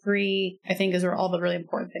section 3, I think, is where all the really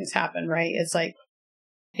important things happen, right? It's like,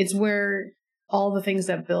 it's where all the things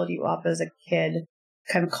that build you up as a kid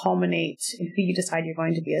kind of culminate in who you decide you're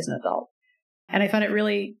going to be as an adult. And I found it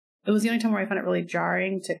was the only time where I found it really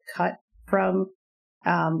jarring to cut from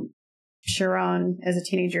Chiron as a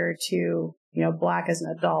teenager to, Black as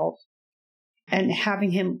an adult, and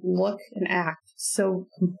having him look and act so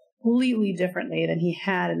completely differently than he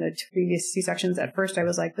had in the previous two sections. At first I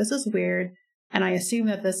was like, this is weird. And I assume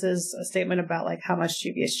that this is a statement about like how much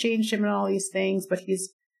Juvi has changed him and all these things, but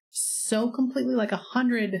he's so completely like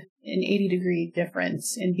 180-degree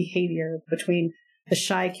difference in behavior between the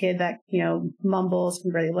shy kid that, mumbles,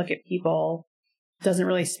 can barely look at people, doesn't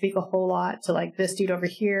really speak a whole lot, to like this dude over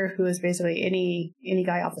here who is basically any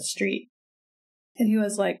guy off the street, and who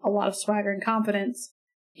has like a lot of swagger and confidence,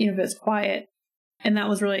 even if it's quiet. And that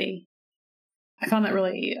was I found that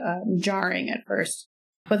really jarring at first.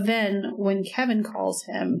 But then when Kevin calls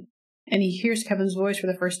him and he hears Kevin's voice for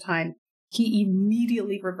the first time, he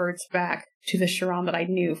immediately reverts back to the Chiron that I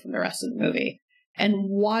knew from the rest of the movie. And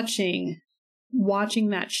watching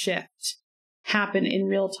that shift happen in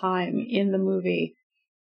real time in the movie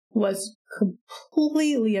was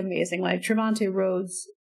completely amazing. Like, Trevante Rhodes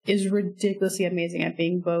is ridiculously amazing at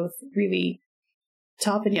being both really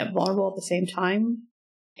tough and yet vulnerable at the same time.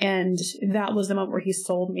 And that was the moment where he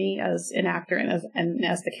sold me as an actor and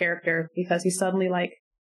as the character, because he suddenly like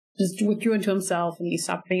just withdrew into himself and he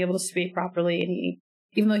stopped being able to speak properly. And he,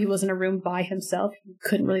 even though he was in a room by himself, he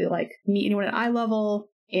couldn't really like meet anyone at eye level.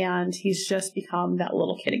 And he's just become that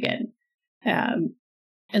little kid again.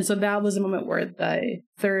 And so that was a moment where the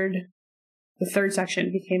third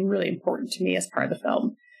section became really important to me as part of the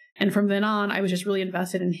film. And from then on, I was just really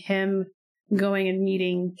invested in him going and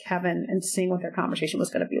meeting Kevin and seeing what their conversation was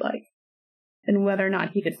going to be like, and whether or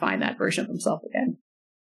not he could find that version of himself again.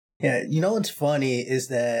 Yeah, what's funny is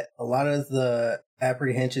that a lot of the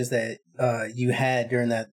apprehensions that you had during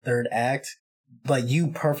that third act, like, you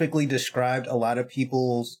perfectly described a lot of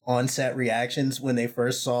people's on-set reactions when they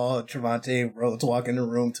first saw Trevante Rhodes walk in the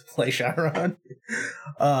room to play Chiron.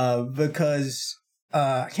 Because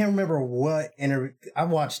I can't remember what interview. I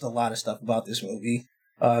watched a lot of stuff about this movie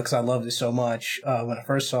because I loved it so much when I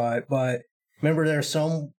first saw it. But remember, there's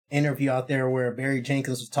some interview out there where Barry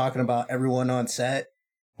Jenkins was talking about everyone on set,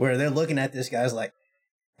 where they're looking at this guy's like,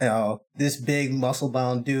 this big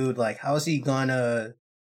muscle-bound dude, like, how is he gonna,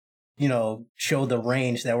 show the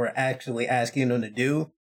range that we're actually asking him to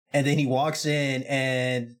do? And then he walks in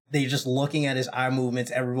and they're just looking at his eye movements.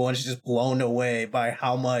 Everyone's just blown away by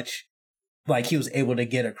how much, like, he was able to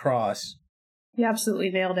get across. He absolutely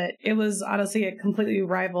nailed it. It was honestly, it completely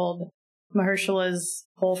rivaled Mahershala's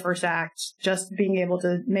whole first act. Just being able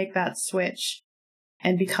to make that switch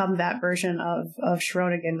and become that version of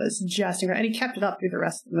Chiron again was just incredible. And he kept it up through the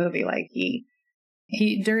rest of the movie. Like, he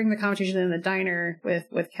during the conversation in the diner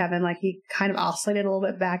with Kevin, like, he kind of oscillated a little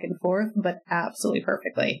bit back and forth, but absolutely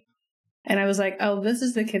perfectly. And I was like, oh, this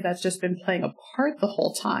is the kid that's just been playing a part the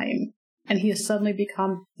whole time. And he has suddenly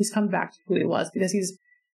he's come back to who he was, because he's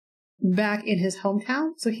back in his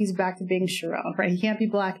hometown. So he's back to being Chiron, right? He can't be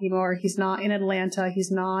Black anymore. He's not in Atlanta. He's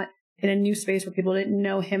not in a new space where people didn't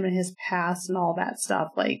know him and his past and all that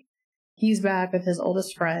stuff. Like, he's back with his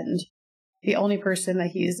oldest friend, the only person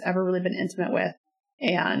that he's ever really been intimate with.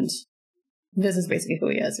 And this is basically who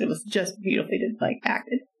he is. It was just beautifully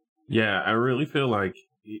acted. Yeah, I really feel like,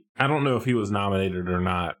 I don't know if he was nominated or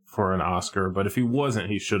not for an Oscar, but if he wasn't,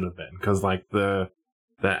 he should have been, because like the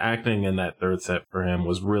acting in that third set for him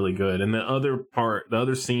was really good. And the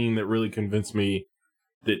other scene that really convinced me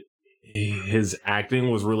that his acting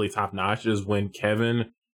was really top notch is when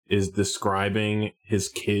Kevin is describing his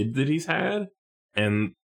kid that he's had,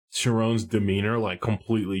 and Chiron's demeanor like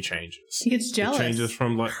completely changes. He gets jealous. It changes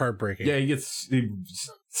from like heartbreaking. Yeah, he's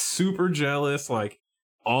super jealous. Like,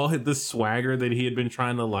 all the swagger that he had been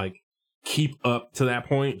trying to like keep up to that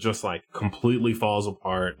point just like completely falls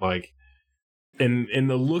apart. Like, and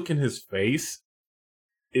the look in his face,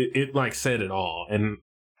 it like said it all. And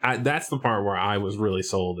that's the part where I was really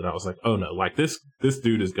sold, and I was like, oh no, like this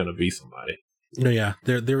dude is gonna be somebody. No, yeah.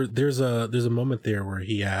 There's a moment there where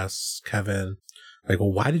he asks Kevin, like,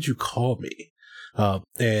 well, why did you call me?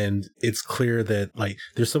 And it's clear that like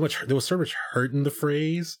there was so much hurt in the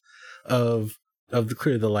phrase of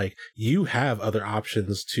the like, you have other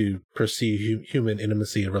options to pursue human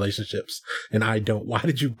intimacy and relationships, and I don't. Why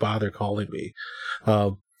did you bother calling me?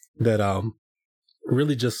 That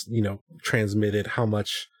really just, transmitted how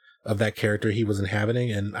much of that character he was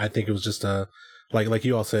inhabiting. And I think it was just like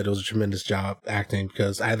you all said, it was a tremendous job acting,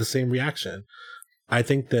 because I had the same reaction. I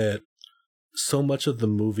think that so much of the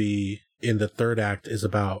movie in the third act is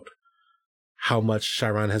about how much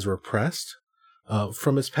Chiron has repressed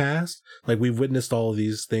from his past. Like, we've witnessed all of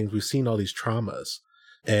these things, we've seen all these traumas,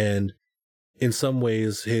 and in some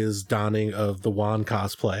ways his donning of the Juan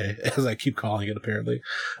cosplay, as I keep calling it apparently,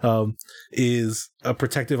 is a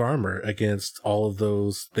protective armor against all of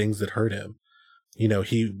those things that hurt him.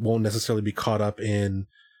 He won't necessarily be caught up in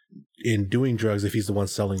doing drugs if he's the one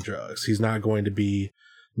selling drugs. He's not going to be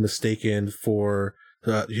mistaken for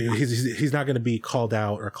he's not going to be called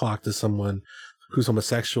out or clocked as someone who's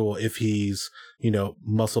homosexual if he's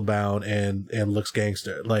muscle bound and looks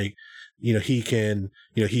gangster. Like, he can,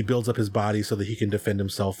 he builds up his body so that he can defend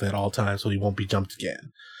himself at all times, so he won't be jumped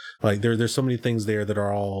again. Like, there's so many things there that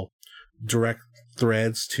are all direct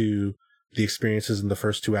threads to the experiences in the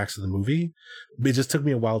first two acts of the movie. It just took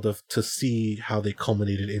me a while to see how they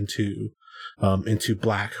culminated into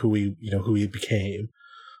Black, who he became.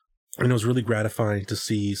 And it was really gratifying to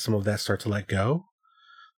see some of that start to let go.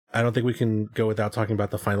 I don't think we can go without talking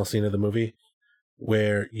about the final scene of the movie,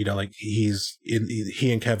 where, like, he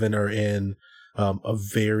and Kevin are in a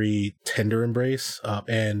very tender embrace,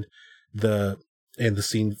 and the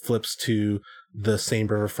scene flips to the same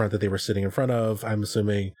riverfront that they were sitting in front of, I'm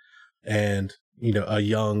assuming, and a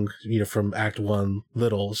young, from Act 1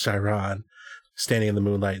 little Chiron standing in the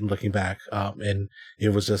moonlight and looking back, and it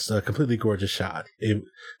was just a completely gorgeous shot.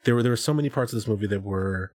 There were so many parts of this movie that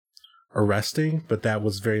were arresting, but that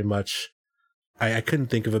was very much, I couldn't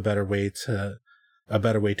think of a better way to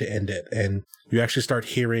end it. And you actually start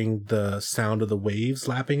hearing the sound of the waves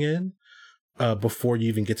lapping in before you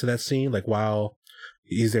even get to that scene. Like, while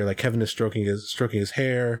he's there, like, Kevin is stroking his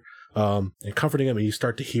hair and comforting him, and you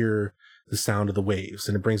start to hear the sound of the waves,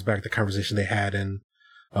 and it brings back the conversation they had in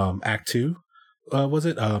Act 2. Was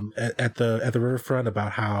it at the riverfront,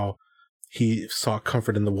 about how he sought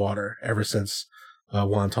comfort in the water ever since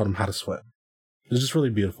Juan taught him how to swim. It was just really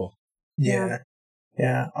beautiful. Yeah.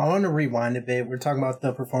 I want to rewind a bit. We're talking about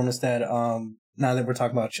the performance that now that we're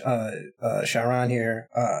talking about Chiron here,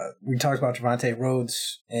 we talked about Trevante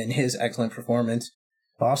Rhodes and his excellent performance.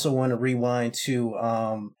 I also want to rewind to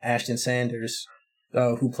Ashton Sanders,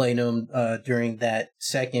 who played him during that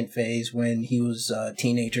second phase when he was a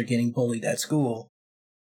teenager getting bullied at school,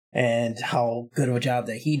 and how good of a job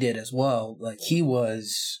that he did as well. Like, I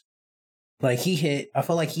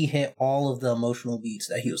felt like he hit all of the emotional beats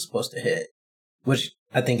that he was supposed to hit, which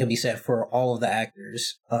I think can be said for all of the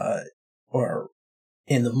actors or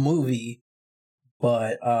in the movie.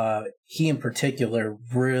 But he in particular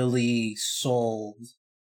really sold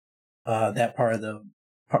that part of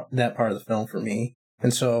the film for me.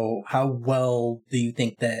 And so, how well do you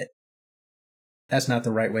think that's not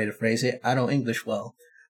the right way to phrase it? I don't English well.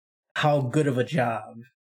 How good of a job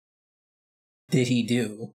did he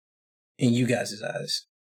do in you guys' eyes?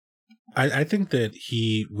 I think that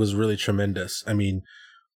he was really tremendous. I mean,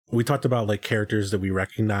 we talked about like characters that we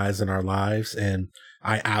recognize in our lives, and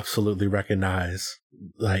I absolutely recognize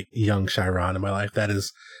like young Chiron in my life. That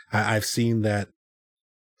is, I've seen that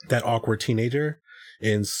awkward teenager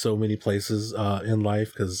in so many places in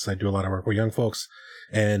life, because I do a lot of work with young folks,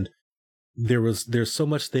 and there's so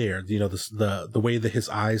much there. The way that his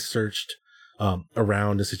eyes searched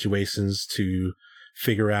around the situations to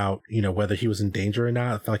figure out, whether he was in danger or not.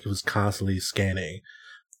 I felt like he was constantly scanning,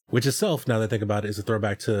 which itself, now that I think about it, is a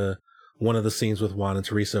throwback to one of the scenes with Juan and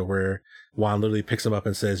Teresa, where Juan literally picks him up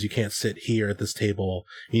and says, you can't sit here at this table.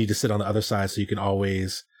 You need to sit on the other side so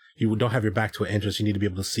you don't have your back to an entrance. You need to be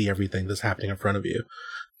able to see everything that's happening in front of you.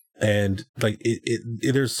 And like,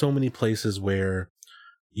 there's so many places where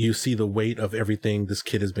you see the weight of everything this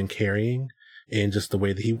kid has been carrying, in just the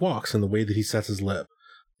way that he walks and the way that he sets his lip.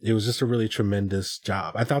 It was just a really tremendous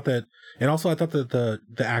job. I thought that the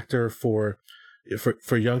actor for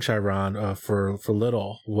young Chiron, for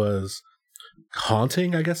Little, was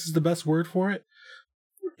haunting, I guess is the best word for it.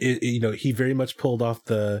 He very much pulled off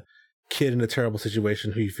the kid in a terrible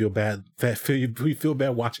situation who you feel bad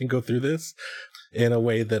watching go through this, in a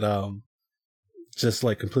way that just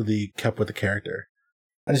like completely kept with the character.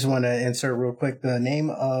 I just want to insert real quick the name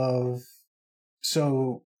of,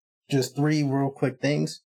 so just three real quick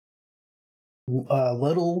things.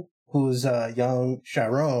 Little, who's young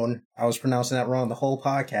Chiron, I was pronouncing that wrong the whole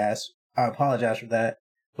podcast. I apologize for that.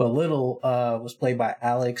 But Little was played by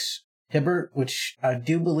Alex Hibbert, which I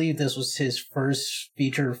do believe this was his first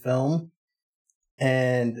feature film.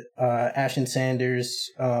 And Ashton Sanders,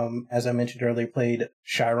 as I mentioned earlier, played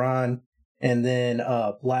Chiron. And then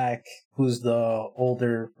Black, who's the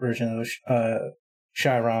older version of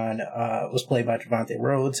Chiron, was played by Trevante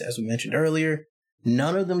Rhodes, as we mentioned earlier.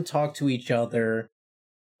 None of them talk to each other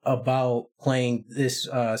about playing this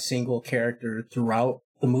single character throughout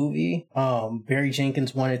the movie. Barry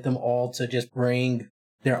Jenkins wanted them all to just bring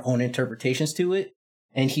their own interpretations to it.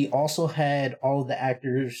 And he also had all of the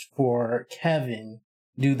actors for Kevin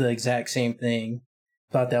do the exact same thing.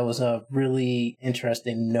 Thought that was a really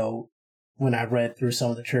interesting note when I read through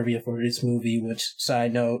some of the trivia for this movie, which,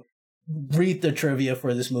 side note, read the trivia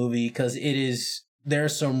for this movie because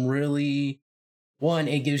there's some really, one,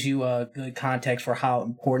 it gives you a good context for how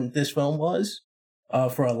important this film was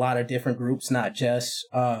for a lot of different groups, not just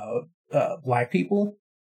Black people,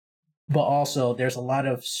 but also there's a lot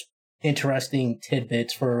of interesting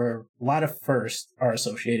tidbits for a lot of firsts are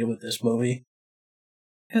associated with this movie.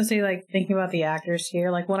 I was say, like, thinking about the actors here,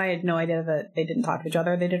 like, when I had no idea that they didn't talk to each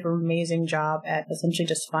other, they did an amazing job at essentially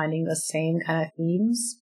just finding the same kind of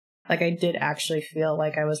themes. Like, I did actually feel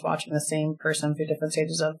like I was watching the same person through different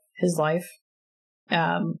stages of his life.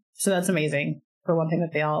 So that's amazing. For one thing,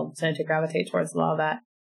 that they all tend to gravitate towards a lot of that.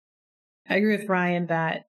 I agree with Ryan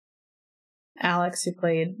that Alex, who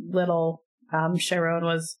played Little Chiron,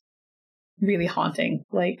 was really haunting.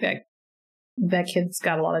 Like, that kid's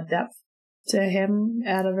got a lot of depth to him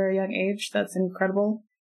at a very young age. That's incredible.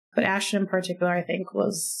 But Ashton in particular, I think,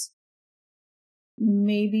 was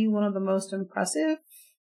maybe one of the most impressive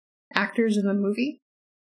actors in the movie,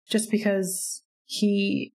 just because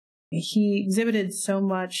he exhibited so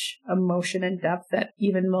much emotion and depth that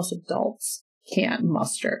even most adults can't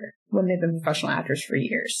muster when they've been professional actors for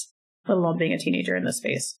years, let alone being a teenager in this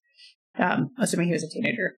space. Assuming he was a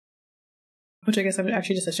teenager, which I guess I'm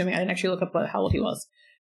actually just assuming. I didn't actually look up how old he was.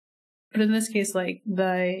 But in this case, like,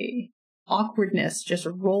 the awkwardness just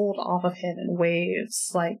rolled off of him in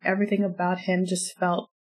waves. Like, everything about him just felt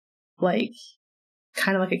like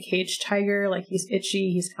kind of like a caged tiger. Like, he's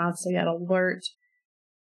itchy, he's constantly at alert.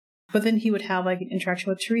 But then he would have, like, an interaction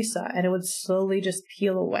with Teresa, and it would slowly just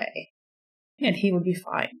peel away, and he would be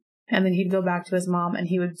fine. And then he'd go back to his mom, and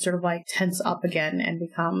he would sort of, like, tense up again and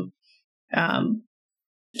become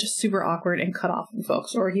just super awkward and cut off from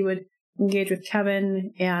folks. Or he would engage with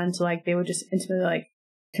Kevin, and, like, they would just intimately, like,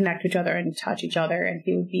 connect to each other and touch each other, and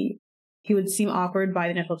he would seem awkward by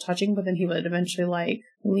the initial touching, but then he would eventually, like,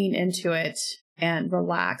 lean into it and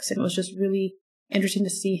relax. And it was just really interesting to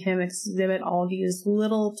see him exhibit all these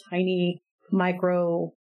little tiny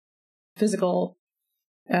micro physical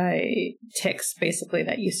tics, basically,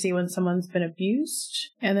 that you see when someone's been abused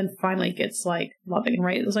and then finally gets, like, loving,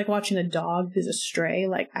 right? It was like watching a dog who's a stray,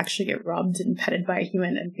 like, actually get rubbed and petted by a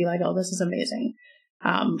human and be like, oh, this is amazing.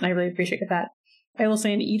 I really appreciate that. I will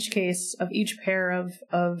say, in each case of each pair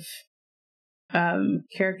of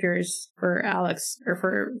characters, for Alex, or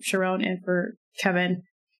for Chiron and for Kevin,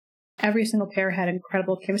 every single pair had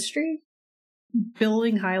incredible chemistry,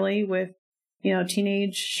 building highly with, you know,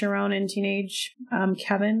 teenage Chiron and teenage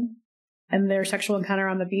Kevin, and their sexual encounter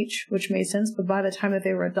on the beach, which made sense. But by the time that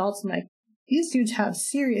they were adults, I'm like, these dudes have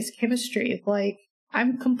serious chemistry. Like,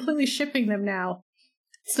 I'm completely shipping them now.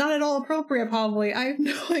 It's not at all appropriate, probably. I have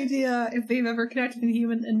no idea if they've ever connected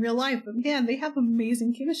in real life, but man, they have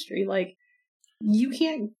amazing chemistry. Like, you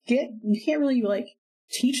can't really, like,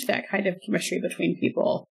 teach that kind of chemistry between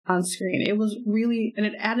people on screen. It was really, and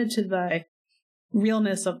it added to the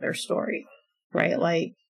realness of their story, right?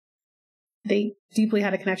 Like, they deeply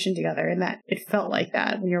had a connection together, and that it felt like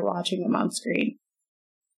that when you're watching them on screen.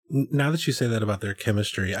 Now that you say that about their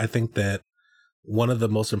chemistry, I think that one of the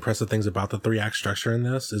most impressive things about the 3-act structure in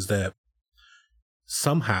this is that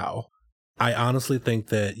somehow, I honestly think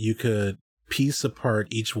that you could piece apart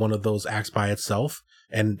each one of those acts by itself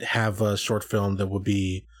and have a short film that would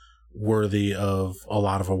be worthy of a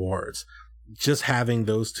lot of awards. Just having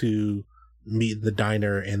those two meet in the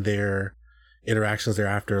diner and their interactions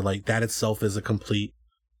thereafter, like, that itself is a complete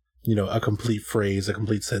phrase, a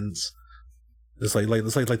complete sentence. It's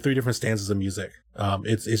like 3 different stanzas of music.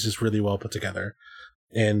 It's just really well put together,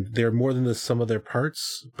 and they're more than the sum of their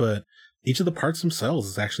parts, but each of the parts themselves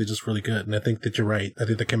is actually just really good. And I think that you're right. I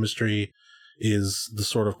think the chemistry is the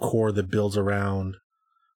sort of core that builds around,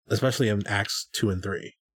 especially in acts 2 and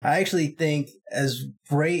 3. I actually think, as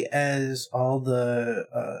great as all the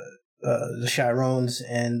the Chirones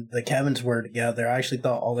and the Kevins were together. I actually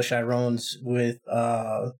thought all the Chirones with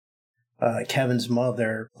Kevin's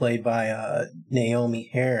mother, played by Naomi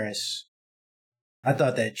Harris, I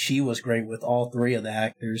thought that she was great with all three of the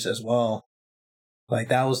actors as well. Like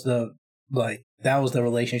that was the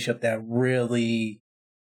relationship that really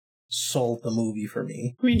sold the movie for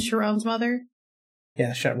me. I mean, Sharon's mother?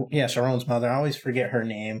 Yeah, Sharon's mother. I always forget her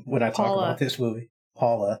name when I talk about this movie.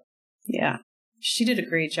 Paula. Yeah. She did a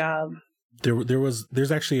great job.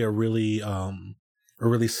 There's actually a really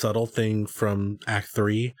subtle thing from Act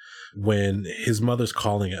 3 when his mother's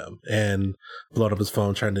calling him and blowing up his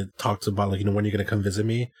phone trying to talk about, like, you know, when you're going to come visit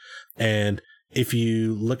me. And if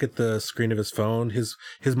you look at the screen of his phone, his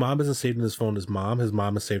mom isn't saved in his phone as mom. His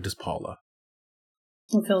mom is saved as Paula.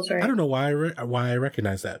 It feels right. I don't know why I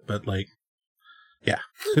recognize that, but like, yeah,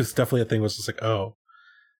 it's definitely a thing. Was just like, oh,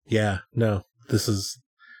 yeah, no, this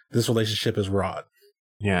relationship is raw.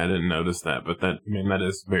 Yeah, I didn't notice that, but that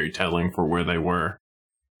is very telling for where they were.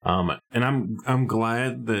 And I'm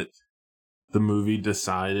glad that the movie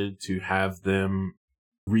decided to have them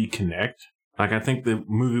reconnect. Like, I think the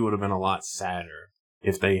movie would have been a lot sadder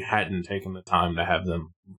if they hadn't taken the time to have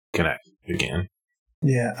them connect again.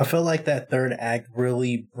 Yeah, I feel like that third act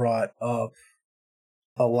really brought up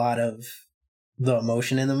a lot of the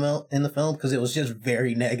emotion in the film, because it was just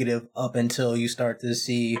very negative up until you start to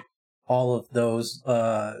see all of those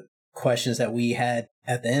questions that we had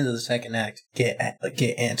at the end of the second act get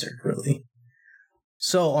answered, really.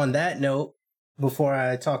 So on that note, before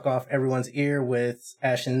I talk off everyone's ear with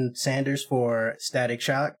Ashton Sanders for Static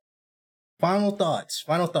Shock, final thoughts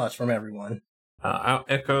from everyone. I'll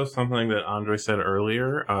echo something that Andre said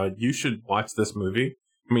earlier. You should watch this movie.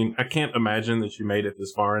 I mean, I can't imagine that you made it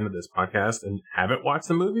this far into this podcast and haven't watched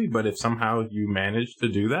the movie, but if somehow you managed to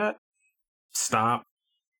do that, stop.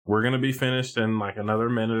 We're going to be finished in like another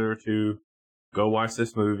minute or two. Go watch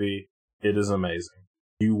this movie. It is amazing.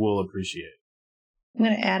 You will appreciate it. I'm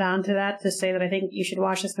going to add on to that to say that I think you should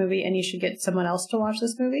watch this movie and you should get someone else to watch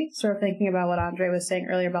this movie. Sort of thinking about what Andre was saying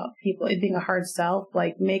earlier about people, it being a hard sell,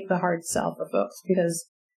 like make the hard sell for folks, because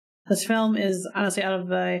this film is honestly, out of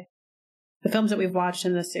the films that we've watched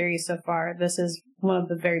in this series so far, this is one of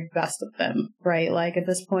the very best of them, right? Like at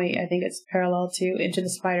this point, I think it's parallel to Into the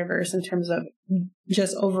Spider-Verse in terms of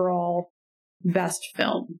just overall best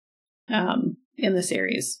film in the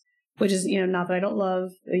series, which is, not that I don't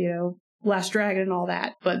love, Last Dragon and all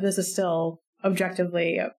that, but this is still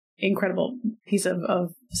objectively an incredible piece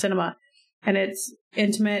of cinema. And it's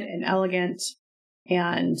intimate and elegant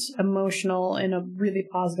and emotional in a really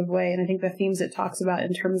positive way. And I think the themes it talks about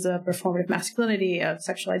in terms of performative masculinity, of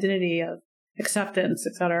sexual identity, of acceptance,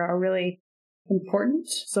 etc., are really important.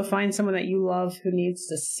 So find someone that you love who needs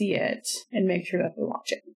to see it and make sure that they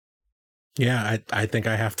watch it. Yeah, I think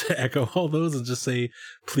I have to echo all those and just say,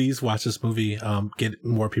 please watch this movie. Get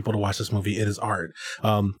more people to watch this movie. It is art.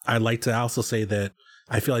 I'd like to also say that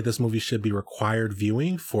I feel like this movie should be required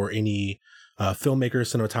viewing for any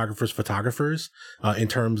filmmakers, cinematographers, photographers, in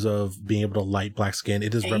terms of being able to light black skin.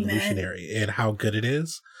 It is revolutionary in how good it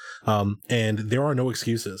is. And there are no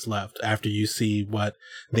excuses left after you see what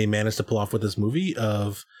they managed to pull off with this movie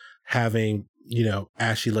of having,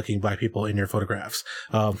 ashy looking black people in your photographs.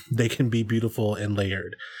 They can be beautiful and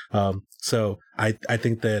layered. So I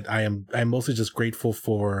think that I'm mostly just grateful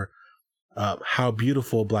for how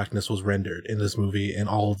beautiful blackness was rendered in this movie in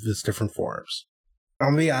all of its different forms.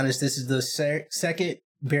 I'm gonna be honest, this is the second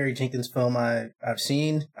Barry Jenkins film I've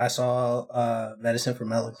seen. I saw Medicine for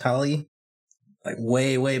Melancholy like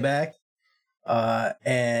way back,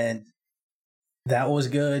 and that was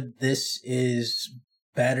good. This is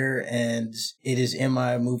better, and it is in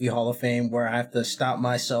my movie Hall of Fame, where I have to stop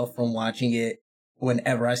myself from watching it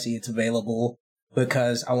whenever I see it's available,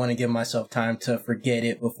 because I want to give myself time to forget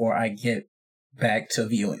it before I get back to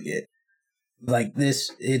viewing it. Like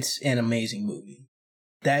this, it's an amazing movie.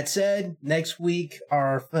 That said, next week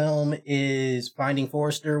our film is Finding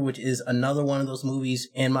Forrester, which is another one of those movies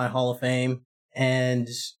in my Hall of Fame. And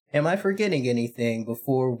am I forgetting anything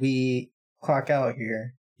before we clock out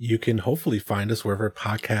here? You can hopefully find us wherever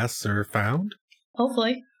podcasts are found.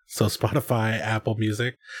 Hopefully. So Spotify, Apple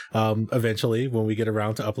Music, eventually when we get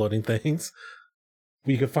around to uploading things.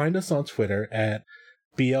 You can find us on Twitter at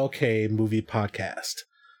BLK Movie Podcast,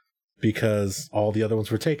 because all the other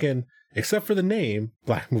ones were taken except for the name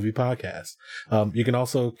Black Movie Podcast. You can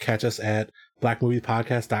also catch us at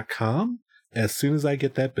blackmoviepodcast.com as soon as I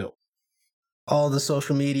get that built. All the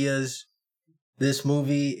social medias. This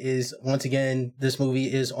movie is on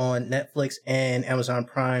Netflix and Amazon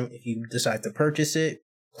Prime. If you decide to purchase it,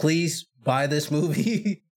 please buy this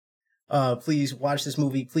movie. Please watch this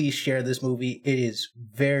movie. Please share this movie. It is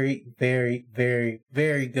very, very, very,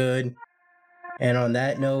 very good. And on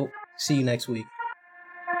that note, see you next week.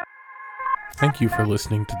 Thank you for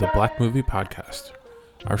listening to the Black Movie Podcast.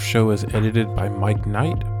 Our show is edited by Mike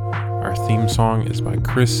Knight. Our theme song is by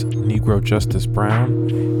Chris Negro Justice Brown.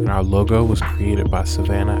 And our logo was created by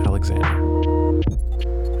Savannah Alexander.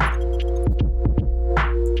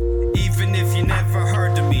 Even if you never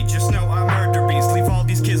heard of me, just know I murder beats. Leave all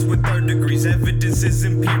these kids with third degrees. Evidence is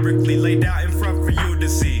empirically laid out in front for you to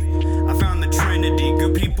see. I found the Trinity,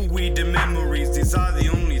 good people, weed, and memories. These are the